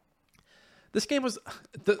 This game was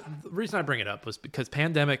the reason I bring it up was because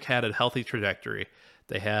Pandemic had a healthy trajectory.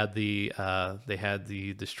 They had the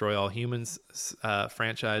Destroy All Humans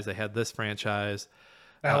franchise. They had this franchise,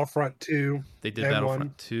 Battlefront 2. They did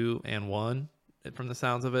Battlefront 2 and 1 from the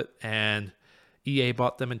sounds of it, and EA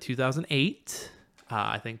bought them in 2008.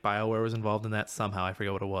 I think BioWare was involved in that somehow. I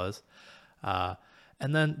forget what it was.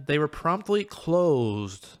 And then they were promptly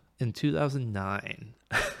closed in 2009.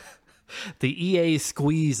 The EA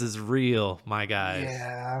squeeze is real, my guys.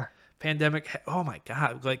 Yeah. Pandemic. Oh my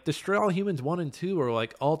God. Like Destroy All Humans 1 and 2 are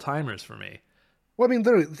like all timers for me. Well, I mean,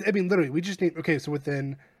 literally, we just need, okay, so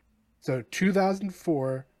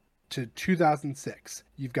 2004 to 2006,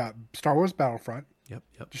 you've got Star Wars Battlefront. Yep.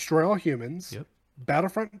 Destroy All Humans. Yep.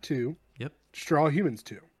 Battlefront 2. Yep. Destroy All Humans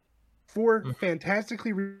 2. 4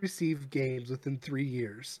 fantastically received games within 3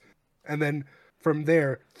 years. And then from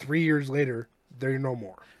there, 3 years later, they're no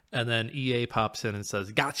more. And then EA pops in and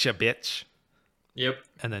says, "Gotcha, bitch." Yep.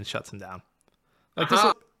 And then shuts him down. Like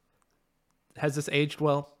has this aged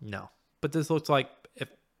well? No. But this looks like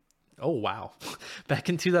oh wow. Back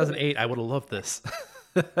in 2008, I would have loved this.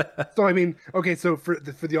 So I mean, okay, so for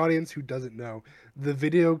the audience who doesn't know, the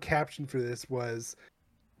video caption for this was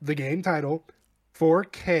the game title,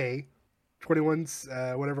 4K, 21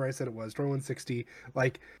 whatever I said it was, 2160.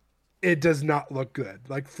 Like, it does not look good.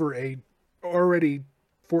 Like, for a already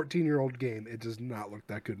 14-year-old game, it does not look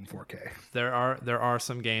that good in 4K. There are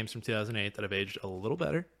some games from 2008 that have aged a little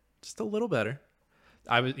better, just a little better.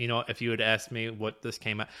 If you had asked me what this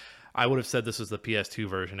came out, I would have said this was the PS2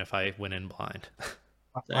 version if I went in blind.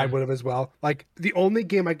 I would have as well. Like, the only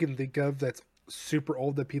game I can think of that's super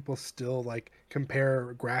old that people still like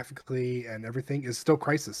compare graphically and everything is still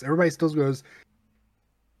Crysis. Everybody still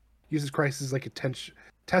uses Crysis like a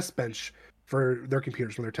test bench for their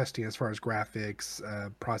computers when they're testing as far as graphics,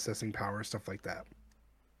 processing power, stuff like that.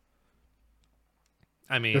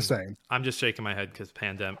 I mean, Just saying. I'm just shaking my head because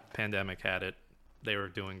Pandemic had it. They were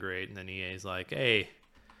doing great, and then EA's like, "Hey,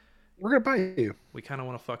 we're gonna buy you. We kind of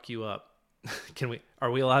want to fuck you up. Can we?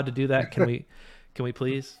 Are we allowed to do that? Can we? Can we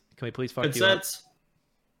please? Can we please fuck you up?"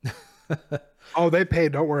 Oh, they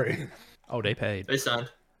paid. Don't worry. Oh, they paid. They signed.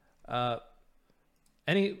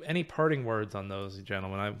 Any parting words on those,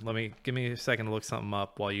 gentlemen? Give me a second to look something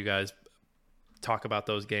up while you guys talk about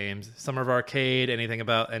those games. Summer of Arcade. Anything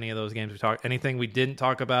about any of those games we talked? Anything we didn't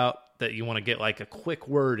talk about that you want to get like a quick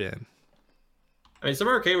word in? I mean,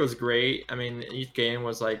 Summer Arcade was great. I mean, each game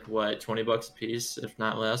was like what, $20 a piece, if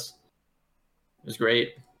not less. It was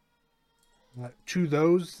great. To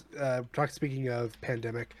those, speaking of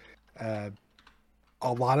Pandemic, a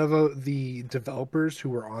lot of the developers who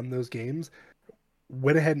were on those games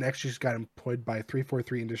went ahead and actually just got employed by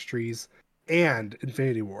 343 Industries and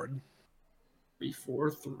Infinity Ward.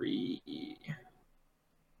 343.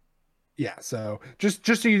 Yeah, so just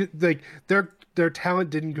so you like, their talent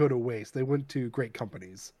didn't go to waste. They went to great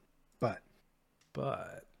companies, but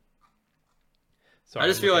sorry, I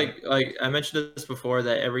just feel like I mentioned this before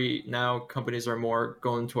that now companies are more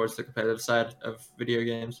going towards the competitive side of video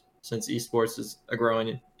games since esports is a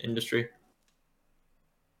growing industry.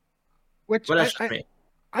 Which I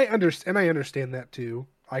understand. I understand that too.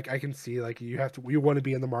 I can see like you want to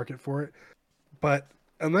be in the market for it, but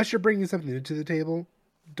unless you're bringing something new to the table,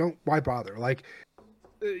 why bother? Like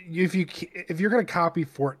if you're gonna copy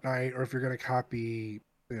Fortnite or if you're gonna copy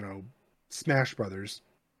Smash Brothers,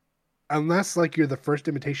 unless like you're the first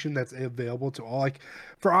imitation that's available to all, like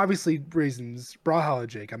for obviously reasons, Brawlhalla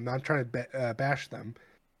Jake, I'm not trying to bash them,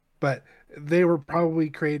 but they were probably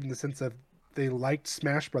created in the sense of they liked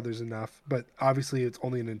Smash Brothers enough, but obviously it's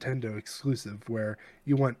only a Nintendo exclusive where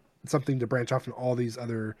you want something to branch off in all these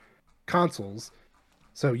other consoles.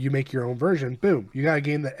 So you make your own version, boom, you got a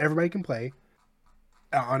game that everybody can play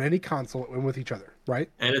on any console and with each other, right?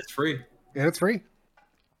 And it's free.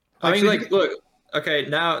 I mean, like, look, okay,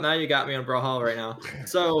 now you got me on Brawlhalla right now.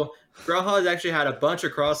 So Brawlhalla has actually had a bunch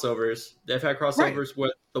of crossovers. They've had crossovers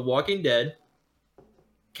with The Walking Dead,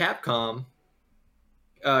 Capcom,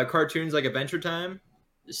 cartoons like Adventure Time,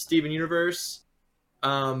 Steven Universe,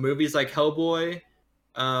 movies like Hellboy.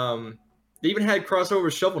 They even had crossovers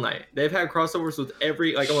with Shovel Knight. They've had crossovers with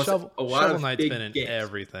every almost a lot Shovel of Knight's big been in games.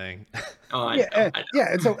 Everything. Oh, I know.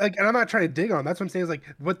 Yeah, and so and I'm not trying to dig on. That's what I'm saying is like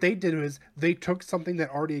what they did was they took something that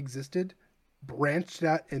already existed, branched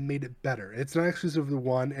out, and made it better. It's not exclusive to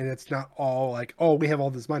one, and it's not all like, oh, we have all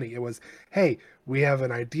this money. It was, hey, we have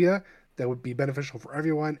an idea that would be beneficial for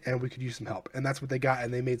everyone, and we could use some help. And that's what they got,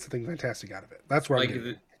 and they made something fantastic out of it. That's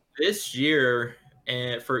where this year,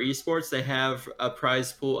 and for esports, they have a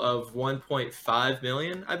prize pool of 1.5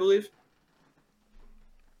 million, I believe.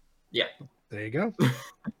 Yeah. There you go.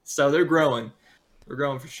 So they're growing. They're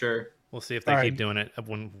growing for sure. We'll see if they keep doing it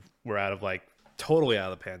when we're out of totally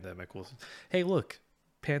out of the pandemic. Hey, look,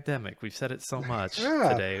 pandemic. We've said it so much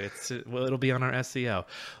today. It'll be on our SEO.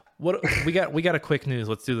 What we got a quick news.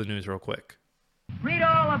 Let's do the news real quick. Read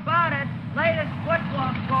all about it. Latest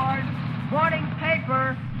football scores. Morning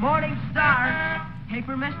paper. Morning Star.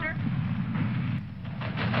 Paper, mister?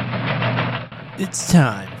 It's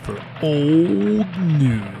time for old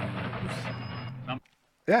news.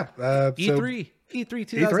 Yeah. E3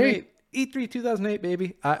 2008. E3 2008,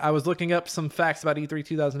 baby. I was looking up some facts about E3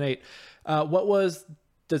 2008.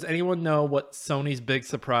 Does anyone know what Sony's big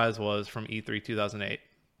surprise was from E3 2008?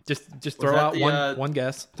 Just throw out one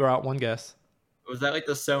guess. Throw out one guess. Was that like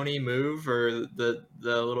the Sony Move or the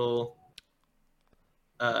little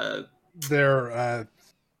their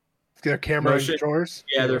camera controllers?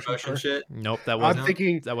 Yeah, their motion shit. Nope, that wasn't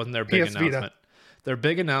their big announcement. Their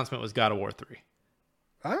big announcement was God of War 3.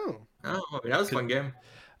 Oh, I mean, that was a fun game.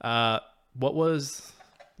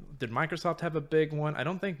 Did Microsoft have a big one? I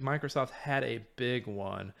don't think Microsoft had a big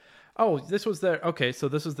one. Oh, this was so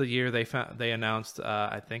this was the year they announced,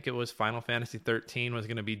 I think it was Final Fantasy 13 was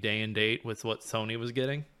going to be day and date with what Sony was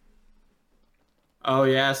getting. Oh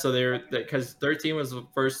yeah, so because 13 was the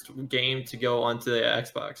first game to go onto the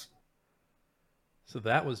Xbox. So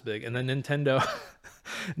that was big. And then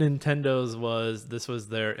Nintendo's was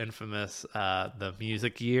their infamous the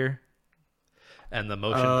music year and the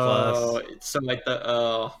Motion Plus. Oh, so like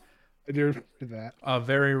I do remember that. A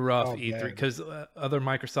very rough E3 because other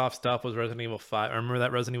Microsoft stuff was Resident Evil 5. I remember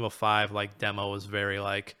that Resident Evil 5 demo was very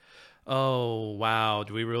Oh wow,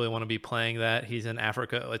 do we really want to be playing that? He's in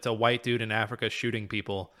Africa. It's a white dude in Africa shooting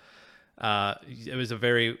people. It was a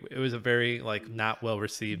very like not well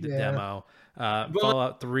received demo.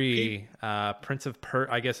 Fallout 3, Prince of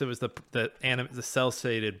I guess it was the cell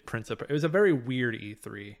shaded Prince of it was a very weird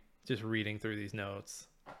E3. Just reading through these notes.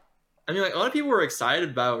 I mean, like a lot of people were excited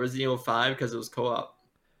about Resident Evil 5 because it was co-op.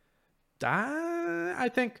 I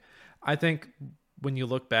think when you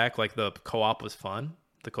look back, like the co-op was fun.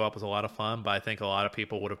 The co-op was a lot of fun, but I think a lot of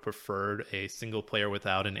people would have preferred a single player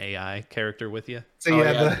without an AI character with you. So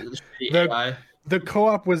the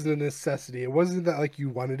co-op was a necessity. It wasn't that like you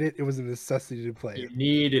wanted it; it was a necessity to play. You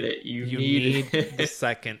needed it. You need the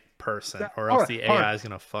second person, or else the AI is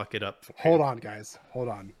gonna fuck it up. Hold on, guys. Hold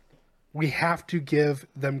on. We have to give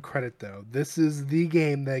them credit, though. This is the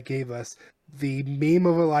game that gave us the meme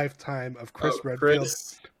of a lifetime of Chris Redfield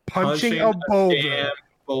punching a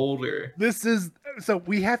boulder. This is so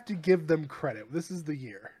we have to give them credit. This is the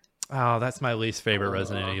year. Oh, that's my least favorite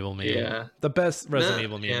Resident Evil meme. Yeah. The best Resident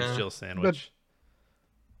Evil meme is Jill Sandwich.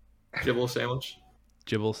 Gibble sandwich.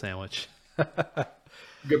 Gibble sandwich.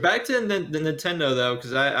 Go back to the Nintendo though,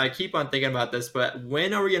 because I keep on thinking about this. But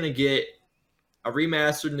when are we gonna get a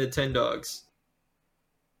remastered Nintendogs?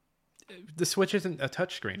 The Switch isn't a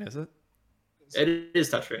touchscreen, is it? It is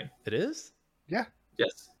touchscreen. It is? Yeah.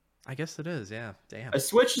 Yes. I guess it is. Yeah. Damn. A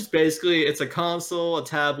Switch is basically it's a console, a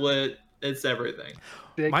tablet. It's everything.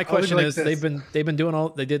 My question is, they've been doing all.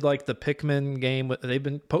 They did like the Pikmin game. They've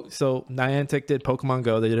been so Niantic did Pokemon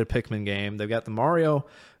Go. They did a Pikmin game. They've got the Mario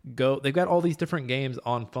Go. They've got all these different games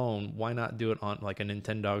on phone. Why not do it on like a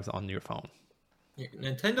Nintendogs on your phone? Yeah,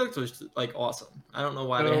 Nintendogs was like awesome. I don't know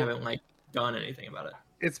why they haven't like done anything about it.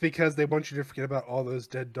 It's because they want you to forget about all those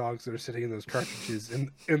dead dogs that are sitting in those cartridges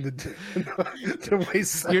in the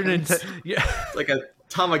waste. It's like a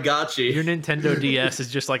Tamagotchi. Your Nintendo DS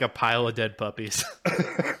is just like a pile of dead puppies.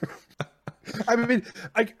 I mean,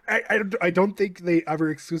 I don't think they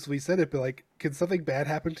ever exclusively said it, but like, can something bad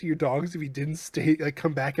happen to your dogs if you didn't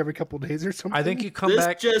come back every couple of days or something? I think you come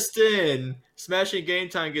back. Just in, Smashing Game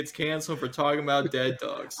Time gets canceled for talking about dead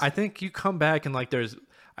dogs. I think you come back and like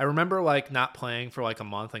I remember like not playing for like a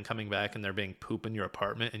month and coming back and there being poop in your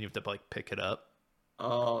apartment and you have to like pick it up.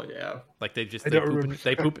 Oh yeah. Like they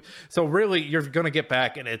poop. So really you're going to get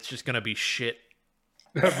back and it's just going to be shit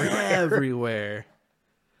everywhere.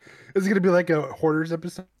 Is it going to be like a Hoarders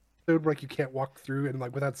episode where like you can't walk through and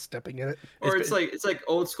like without stepping in it? Or it's like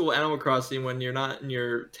old school Animal Crossing when you're not in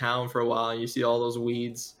your town for a while and you see all those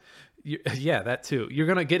weeds. Yeah, that too. You're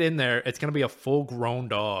going to get in there. It's going to be a full grown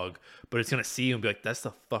dog, but it's going to see you and be like, that's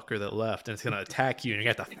the fucker that left. And it's going to attack you. And you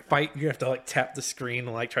have to fight. You have to like tap the screen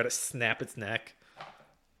and like try to snap its neck.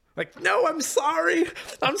 Like, no, I'm sorry.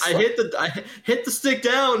 I hit the stick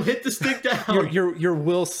down. Hit the stick down. You're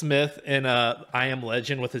Will Smith in I Am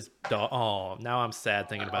Legend with his dog. Oh, now I'm sad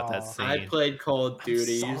thinking about that scene. I played Call of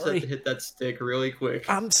Duty. You just have to hit that stick really quick.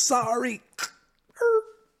 I'm sorry.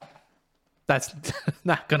 That's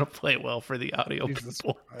not going to play well for the audio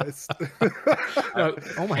people.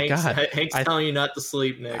 Oh my God. Hank's telling you not to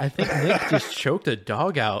sleep, Nick. I think Nick just choked a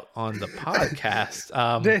dog out on the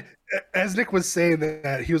podcast. As Nick was saying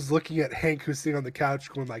that, he was looking at Hank, who's sitting on the couch,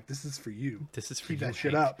 going like, "This is for you. This is for Keep you, that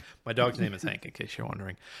shit Hank. up." My dog's name is Hank, in case you're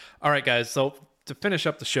wondering. All right, guys. So to finish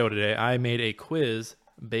up the show today, I made a quiz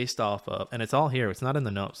based off of, and it's all here. It's not in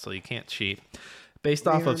the notes, so you can't cheat. Based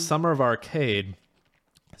off of Summer of Arcade.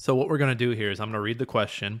 So what we're going to do here is I'm going to read the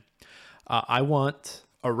question. I want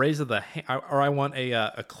a raise of the hand, or I want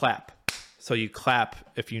a clap. So you clap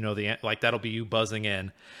if you know the like that'll be you buzzing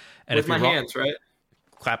in. And with my hands, right?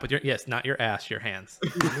 Clap with your not your ass, your hands.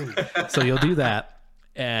 So you'll do that,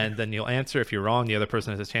 and then you'll answer. If you're wrong, the other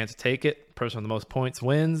person has a chance to take it. Person with the most points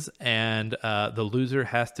wins, and the loser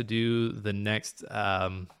has to do the next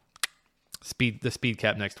speed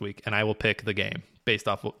cap next week, and I will pick the game based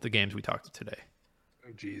off of the games we talked today.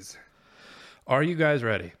 Oh, geez. Are you guys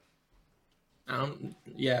ready?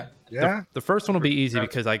 Yeah. The first one will be easy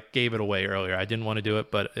because I gave it away earlier. I didn't want to do it,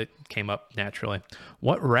 but it came up naturally.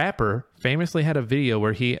 What rapper famously had a video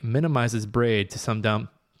where he minimizes braid to some dumb...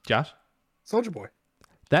 Josh? Soulja Boy.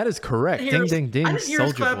 That is correct. Ding, ding, ding. I didn't hear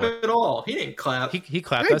his clap at all. He didn't clap. He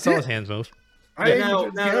clapped. I saw his hands move. No.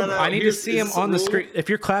 I need to see him on the screen. If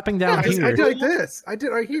you're clapping down here. I did like this. I did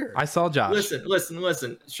right here. I saw Josh.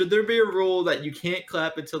 Listen. Should there be a rule that you can't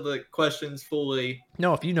clap until the question's fully...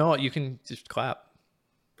 No, if you know it, you can just clap.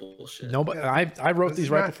 Bullshit. No, but I wrote these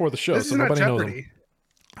right before the show, so nobody knows them.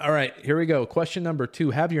 All right, here we go. Question number 2.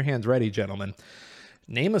 Have your hands ready, gentlemen.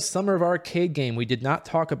 Name a Summer of Arcade game we did not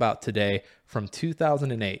talk about today from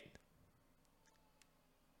 2008.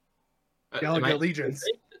 Galaga Legions.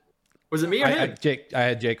 Was it me or I him?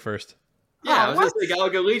 had Jake first. Yeah, I was what? gonna say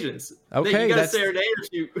Galaga Legions. Okay, Nick, you gotta that's- say our names.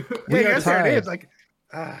 You. We you are gotta say our tied. names. Like,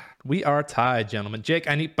 We are tied, gentlemen. Jake,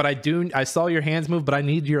 I saw your hands move, but I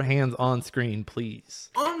need your hands on screen, please.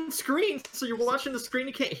 On screen, so you're watching the screen.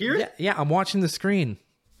 You can't hear it. Yeah, I'm watching the screen.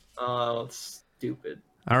 Oh, stupid.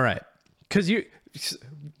 All right. Because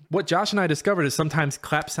what Josh and I discovered is sometimes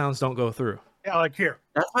clap sounds don't go through. yeah, like here.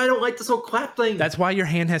 That's why I don't like this whole clap thing. That's why your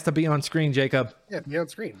hand has to be on screen, Jacob. Yeah, be on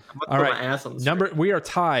screen. I'm gonna All put right. my ass on the screen. We are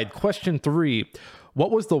tied. Question 3.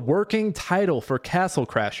 What was the working title for Castle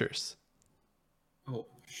Crashers? Oh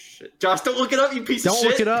shit, Josh! Don't look it up, you piece of Don't shit.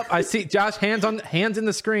 look it up. I see Josh hands in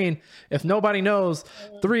the screen. If nobody knows,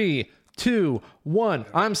 3, 2, 1.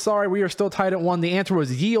 I'm sorry, we are still tied at 1. The answer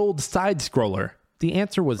was Ye Old Side Scroller. The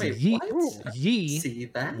answer was Wait, Ye what? Ye See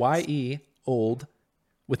that? Y-E old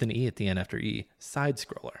with an E at the end after E side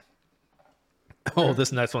scroller. Oh,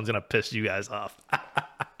 this next one's gonna piss you guys off.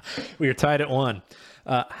 We are tied at 1.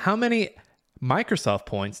 How many Microsoft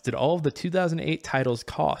points did all of the 2008 titles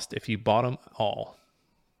cost if you bought them all?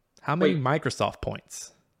 How many Wait. Microsoft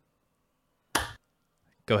points?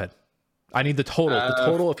 Go ahead. I need the total. The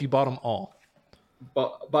total if you bought them all.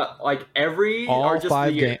 But like every or just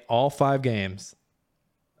the year? All 5 games.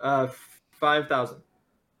 5,000.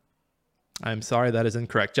 I'm sorry, that is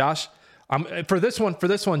incorrect. Josh, for this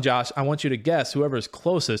one, Josh, I want you to guess. Whoever is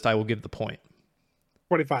closest, I will give the point.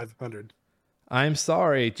 2,500. I'm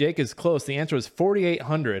sorry, Jake is close. The answer is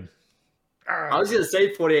 4,800. I was gonna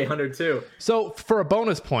say 4,800 too. So for a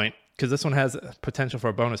bonus point, because this one has potential for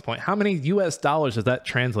a bonus point, how many US dollars does that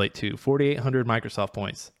translate to? 4,800 Microsoft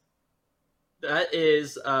points. That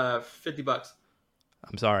is $50.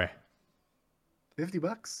 I'm sorry.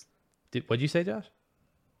 $50. What'd you say, Josh?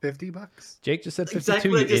 $50. Jake just said 52, Exactly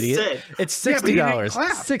what I you just idiot. said. It's Yeah, but you didn't $60.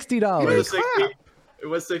 clap. It $60. was Clap. 60. It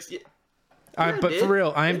was 60. Yeah, But for dude.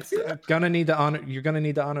 real, I'm Didn't see that. gonna need to honor. You're gonna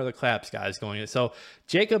need to honor the claps, guys. Going in. So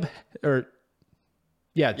Jacob,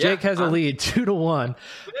 Jake has a lead 2-1.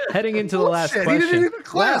 Heading into the last Bullshit, he didn't question. even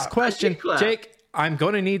clap. Last question, I did clap. Jake. I'm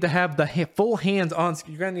gonna need to have the full hands on.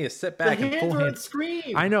 You're gonna need to sit The back and hands full are on hands.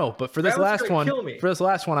 screen. I know, but for this That was last gonna one, kill me.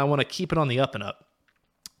 I want to keep it on the up and up.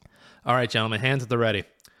 All right, gentlemen, hands at the ready.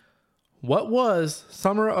 What was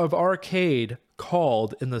Summer of Arcade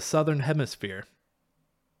called in the Southern Hemisphere?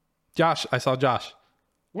 Josh, I saw Josh.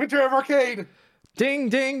 Winter of Arcade. Ding,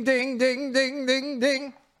 ding, ding, ding, ding, ding,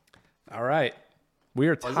 ding. All right. We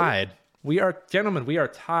are tied. We are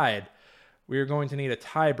tied. We are going to need a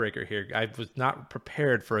tiebreaker here. I was not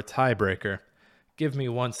prepared for a tiebreaker. Give me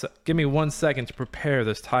 1 second to prepare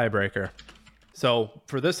this tiebreaker. So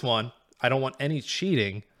for this one, I don't want any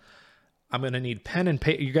cheating. I'm going to need pen and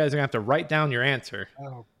paper. You guys are going to have to write down your answer.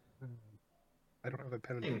 Oh. I don't have a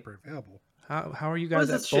pen and paper available. How are you What guys is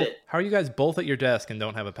at this both? shit? How are you guys both at your desk and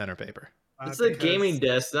don't have a pen or paper? It's a gaming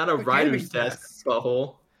desk, not a gaming writer's desk. desk,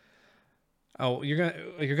 butthole. Oh, you're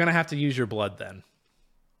gonna have to use your blood then.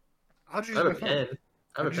 I'll just I use have my a phone. pen. I have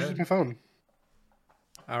I'll a just use pen. my phone.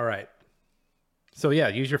 All right. So yeah,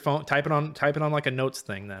 use your phone. Type it on like a notes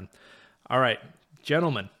thing then. All right,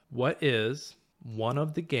 gentlemen, what is one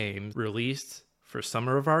of the games released for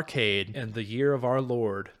Summer of Arcade in the year of our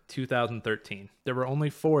Lord 2013? There were only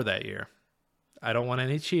 4 that year. I don't want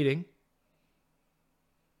any cheating.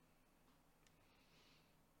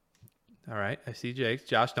 All right, I see Jake.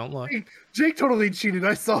 Josh, don't look. Jake totally cheated.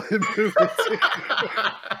 I saw him move.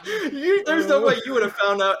 There's no way you would have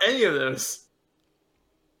found out any of those.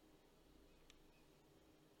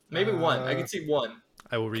 Maybe one. I can see one.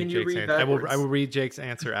 I will read Can you Jake's read answer. I will backwards? read Jake's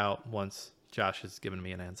answer out once Josh has given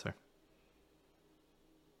me an answer.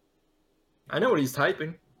 I know what he's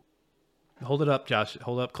typing. Hold it up, Josh.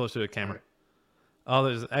 Hold it up closer to the camera. Oh,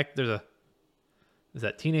 is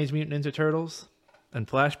that Teenage Mutant Ninja Turtles and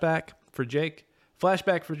Flashback for Jake?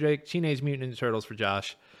 Flashback for Jake, Teenage Mutant Ninja Turtles for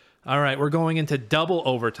Josh. All right, we're going into double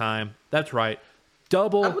overtime. That's right.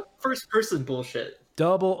 That was first person bullshit.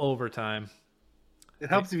 Double overtime. It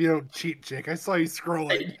helps if you don't cheat, Jake. I saw you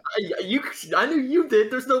scrolling. I knew you did.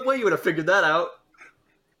 There's no way you would have figured that out.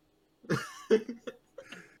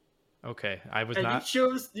 Okay, I was And not. you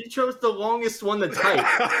chose the longest one to type.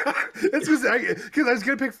 It's because I was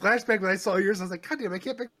gonna pick flashback, but I saw yours. I was like, God damn, I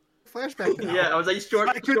can't pick flashback now. Yeah, I was like short.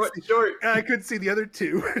 I couldn't see the other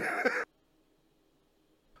two.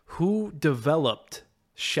 Who developed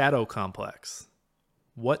Shadow Complex?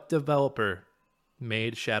 What developer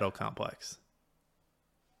made Shadow Complex?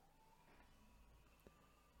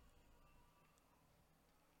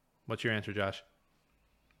 What's your answer, Josh?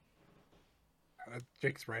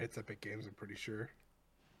 Jake's right. It's Epic Games. I'm pretty sure.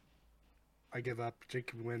 I give up. Jake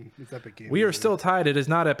can win. It's Epic Games. We are still tied. It is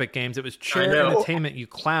not Epic Games. It was Chair Entertainment. You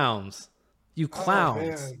clowns. You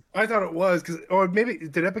clowns. Man. I thought it was or maybe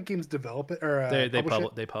did Epic Games develop it or They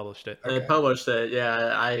published it? it. They published it.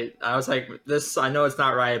 Yeah, I was like, this. I know it's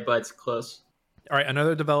not right, but it's close. All right,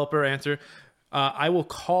 another developer answer. I will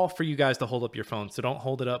call for you guys to hold up your phone, so don't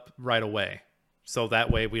hold it up right away. So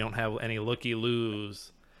that way we don't have any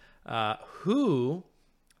looky-loos. Who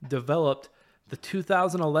developed the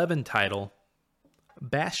 2011 title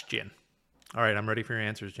Bastion? All right, I'm ready for your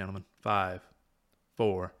answers, gentlemen. 5,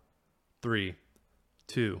 4, 3,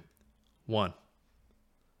 2, 1.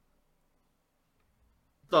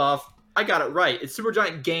 I got it right. It's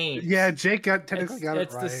Supergiant Games. Yeah, Jake technically got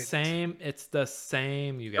it right. It's the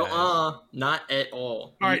same, you guys. Not at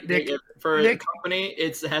all. All right, Nick. For a company,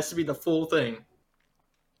 it has to be the full thing.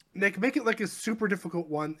 Nick, make it like a super difficult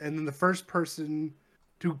one, and then the first person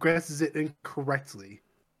who guesses it incorrectly.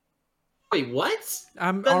 Wait, what?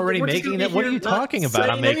 I'm already making it. What are you talking about?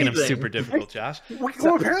 I'm making them super difficult, Josh.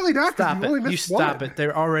 Well, apparently not. Stop it. You stop one. it.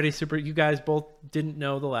 They're already super. You guys both didn't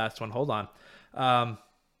know the last one. Hold on.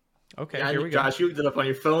 Okay, yeah, here we go. Josh, you looked it up on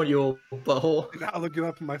your phone, you old butthole. I'll look it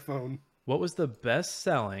up on my phone. What was the best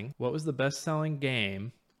selling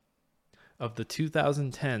game of the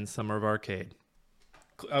 2010 Summer of Arcade?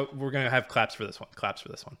 We're gonna have claps for this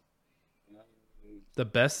one. The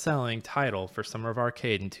best selling title for Summer of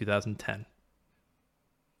Arcade in 2010.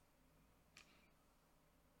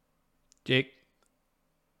 Jake,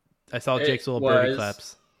 I saw Jake's little birdie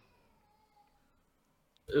claps.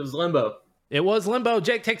 It was Limbo. It was Limbo.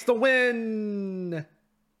 Jake takes the win.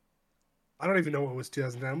 I don't even know what was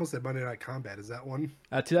 2010. I almost said Monday Night Combat. Is that one?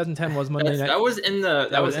 2010 was Monday Night. That was in the.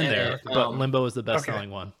 That was in there. But Limbo was the best selling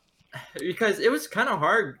one. Because it was kind of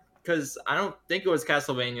hard. Because I don't think it was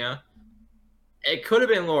Castlevania. It could have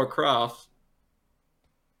been Lara Croft.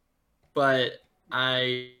 But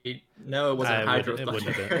I know it wasn't Hydro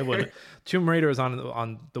Thunder. It wouldn't. Tomb Raider was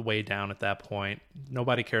on the way down at that point.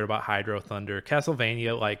 Nobody cared about Hydro Thunder.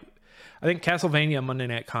 Castlevania, I think Castlevania and Monday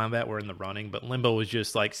Night Combat were in the running, but Limbo was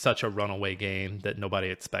just such a runaway game that nobody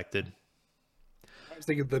expected. I was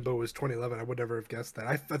thinking Limbo was 2011. I would never have guessed that.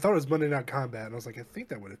 I thought it was Monday Night Combat, and I was like, I think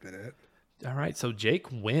that would have been it. All right, so Jake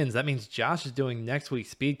wins. That means Josh is doing next week's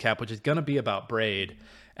Speed Cap, which is going to be about Braid.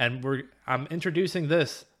 And I'm introducing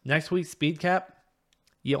this. Next week's Speed Cap,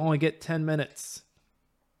 you only get 10 minutes.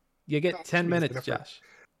 You get 10 minutes, Josh.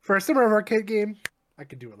 For a Summer of Arcade game, I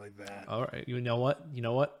could do it like that. All right, you know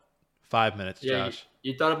what? 5 minutes, Josh.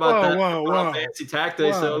 You thought about that fancy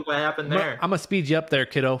tactics, so what happened there? I'm gonna speed you up there,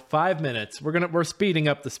 kiddo. 5 minutes. We're speeding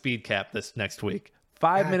up the speed cap this next week.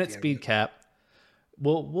 5-minute speed cap.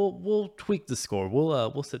 We'll tweak the score.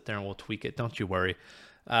 We'll sit there and we'll tweak it. Don't you worry.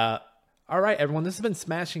 All right, everyone. This has been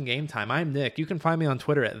Smashing Game Time. I'm Nick. You can find me on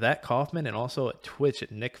Twitter at #ThatKaufman and also at Twitch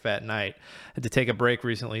at NickFatKnight. Had to take a break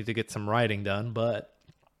recently to get some writing done, but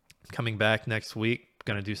coming back next week.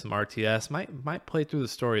 Going to do some RTS. Might play through the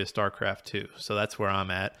story of StarCraft 2. So that's where I'm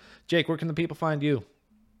at. Jake, where can the people find you?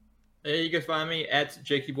 Hey, you can find me at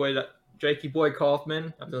Jakey Boy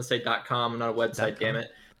Kaufman. I'm going to say .com. I'm not a website, damn it.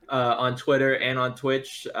 On Twitter and on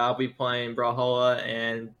Twitch. I'll be playing Brawlhalla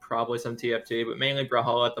and probably some TFT, but mainly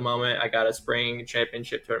Brawlhalla at the moment. I got a spring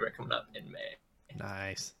championship tournament coming up in May.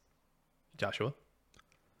 Nice. Joshua?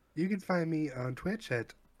 You can find me on Twitch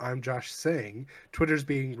at I'm Josh Saying. Twitter's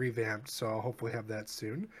being revamped, so I'll hopefully have that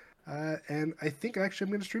soon. And I think actually I'm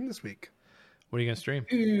going to stream this week. What are you going to stream?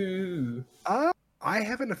 Ooh. I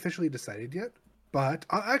haven't officially decided yet, but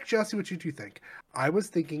I'll see what you two think. I was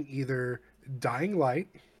thinking either Dying Light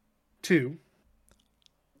 2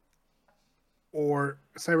 or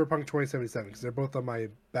Cyberpunk 2077 because they're both on my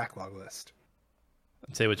backlog list.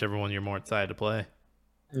 I'd say whichever one you're more excited to play.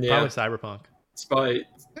 Yeah. Probably Cyberpunk. It's probably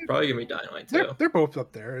gonna be Dying Light too. They're both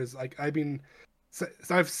up there. So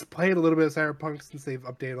I've played a little bit of Cyberpunk since they've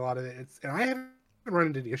updated a lot of it. And I haven't run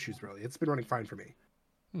into any issues really. It's been running fine for me.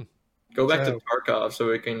 Go back to Tarkov so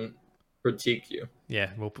we can critique you.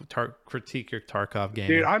 Yeah, we'll critique your Tarkov game.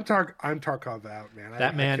 Dude, I'm Tarkov out, man.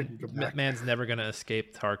 That man's never gonna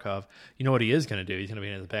escape Tarkov. You know what he is gonna do? He's gonna be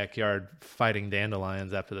in his backyard fighting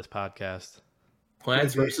dandelions after this podcast.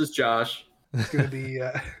 Plants versus Josh. It's gonna be.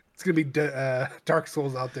 It's gonna be Dark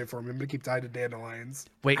Souls out there for me. I'm gonna keep tied to dandelions.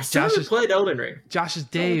 Wait, Josh has played Elden Ring. Josh is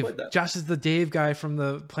Dave. Josh is the Dave guy from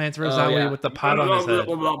the Plants vs. Zombies with the pot on his head.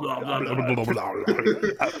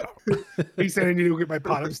 He said I need to go get my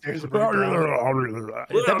pot upstairs. That'd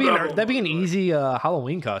be an easy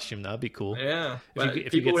Halloween costume. That'd be cool. Yeah,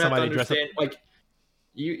 if you get somebody dressed up,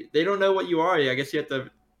 they don't know what you are. I guess you have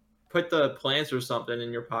to put the plants or something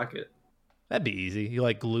in your pocket. That'd be easy. You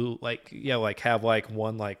like glue, like have like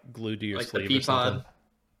one like glued to your like sleeve the or something. P-pod.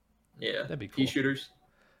 Yeah, That'd be cool. pea shooters.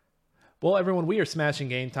 Well, everyone, we are Smashing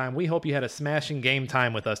Game Time. We hope you had a smashing game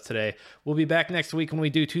time with us today. We'll be back next week when we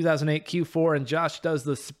do 2008 Q4, and Josh does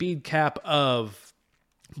the speed cap of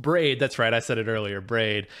Braid. That's right, I said it earlier,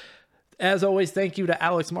 Braid. As always, thank you to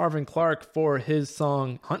Alex Marvin Clark for his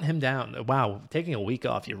song, Hunt Him Down. Wow, taking a week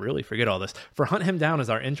off, you really forget all this. For Hunt Him Down is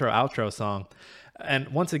our intro-outro song. And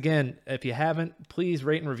once again, if you haven't, please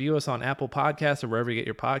rate and review us on Apple Podcasts or wherever you get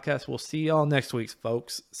your podcasts. We'll see y'all next week,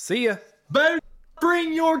 folks. See ya.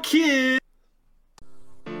 Bring your kids.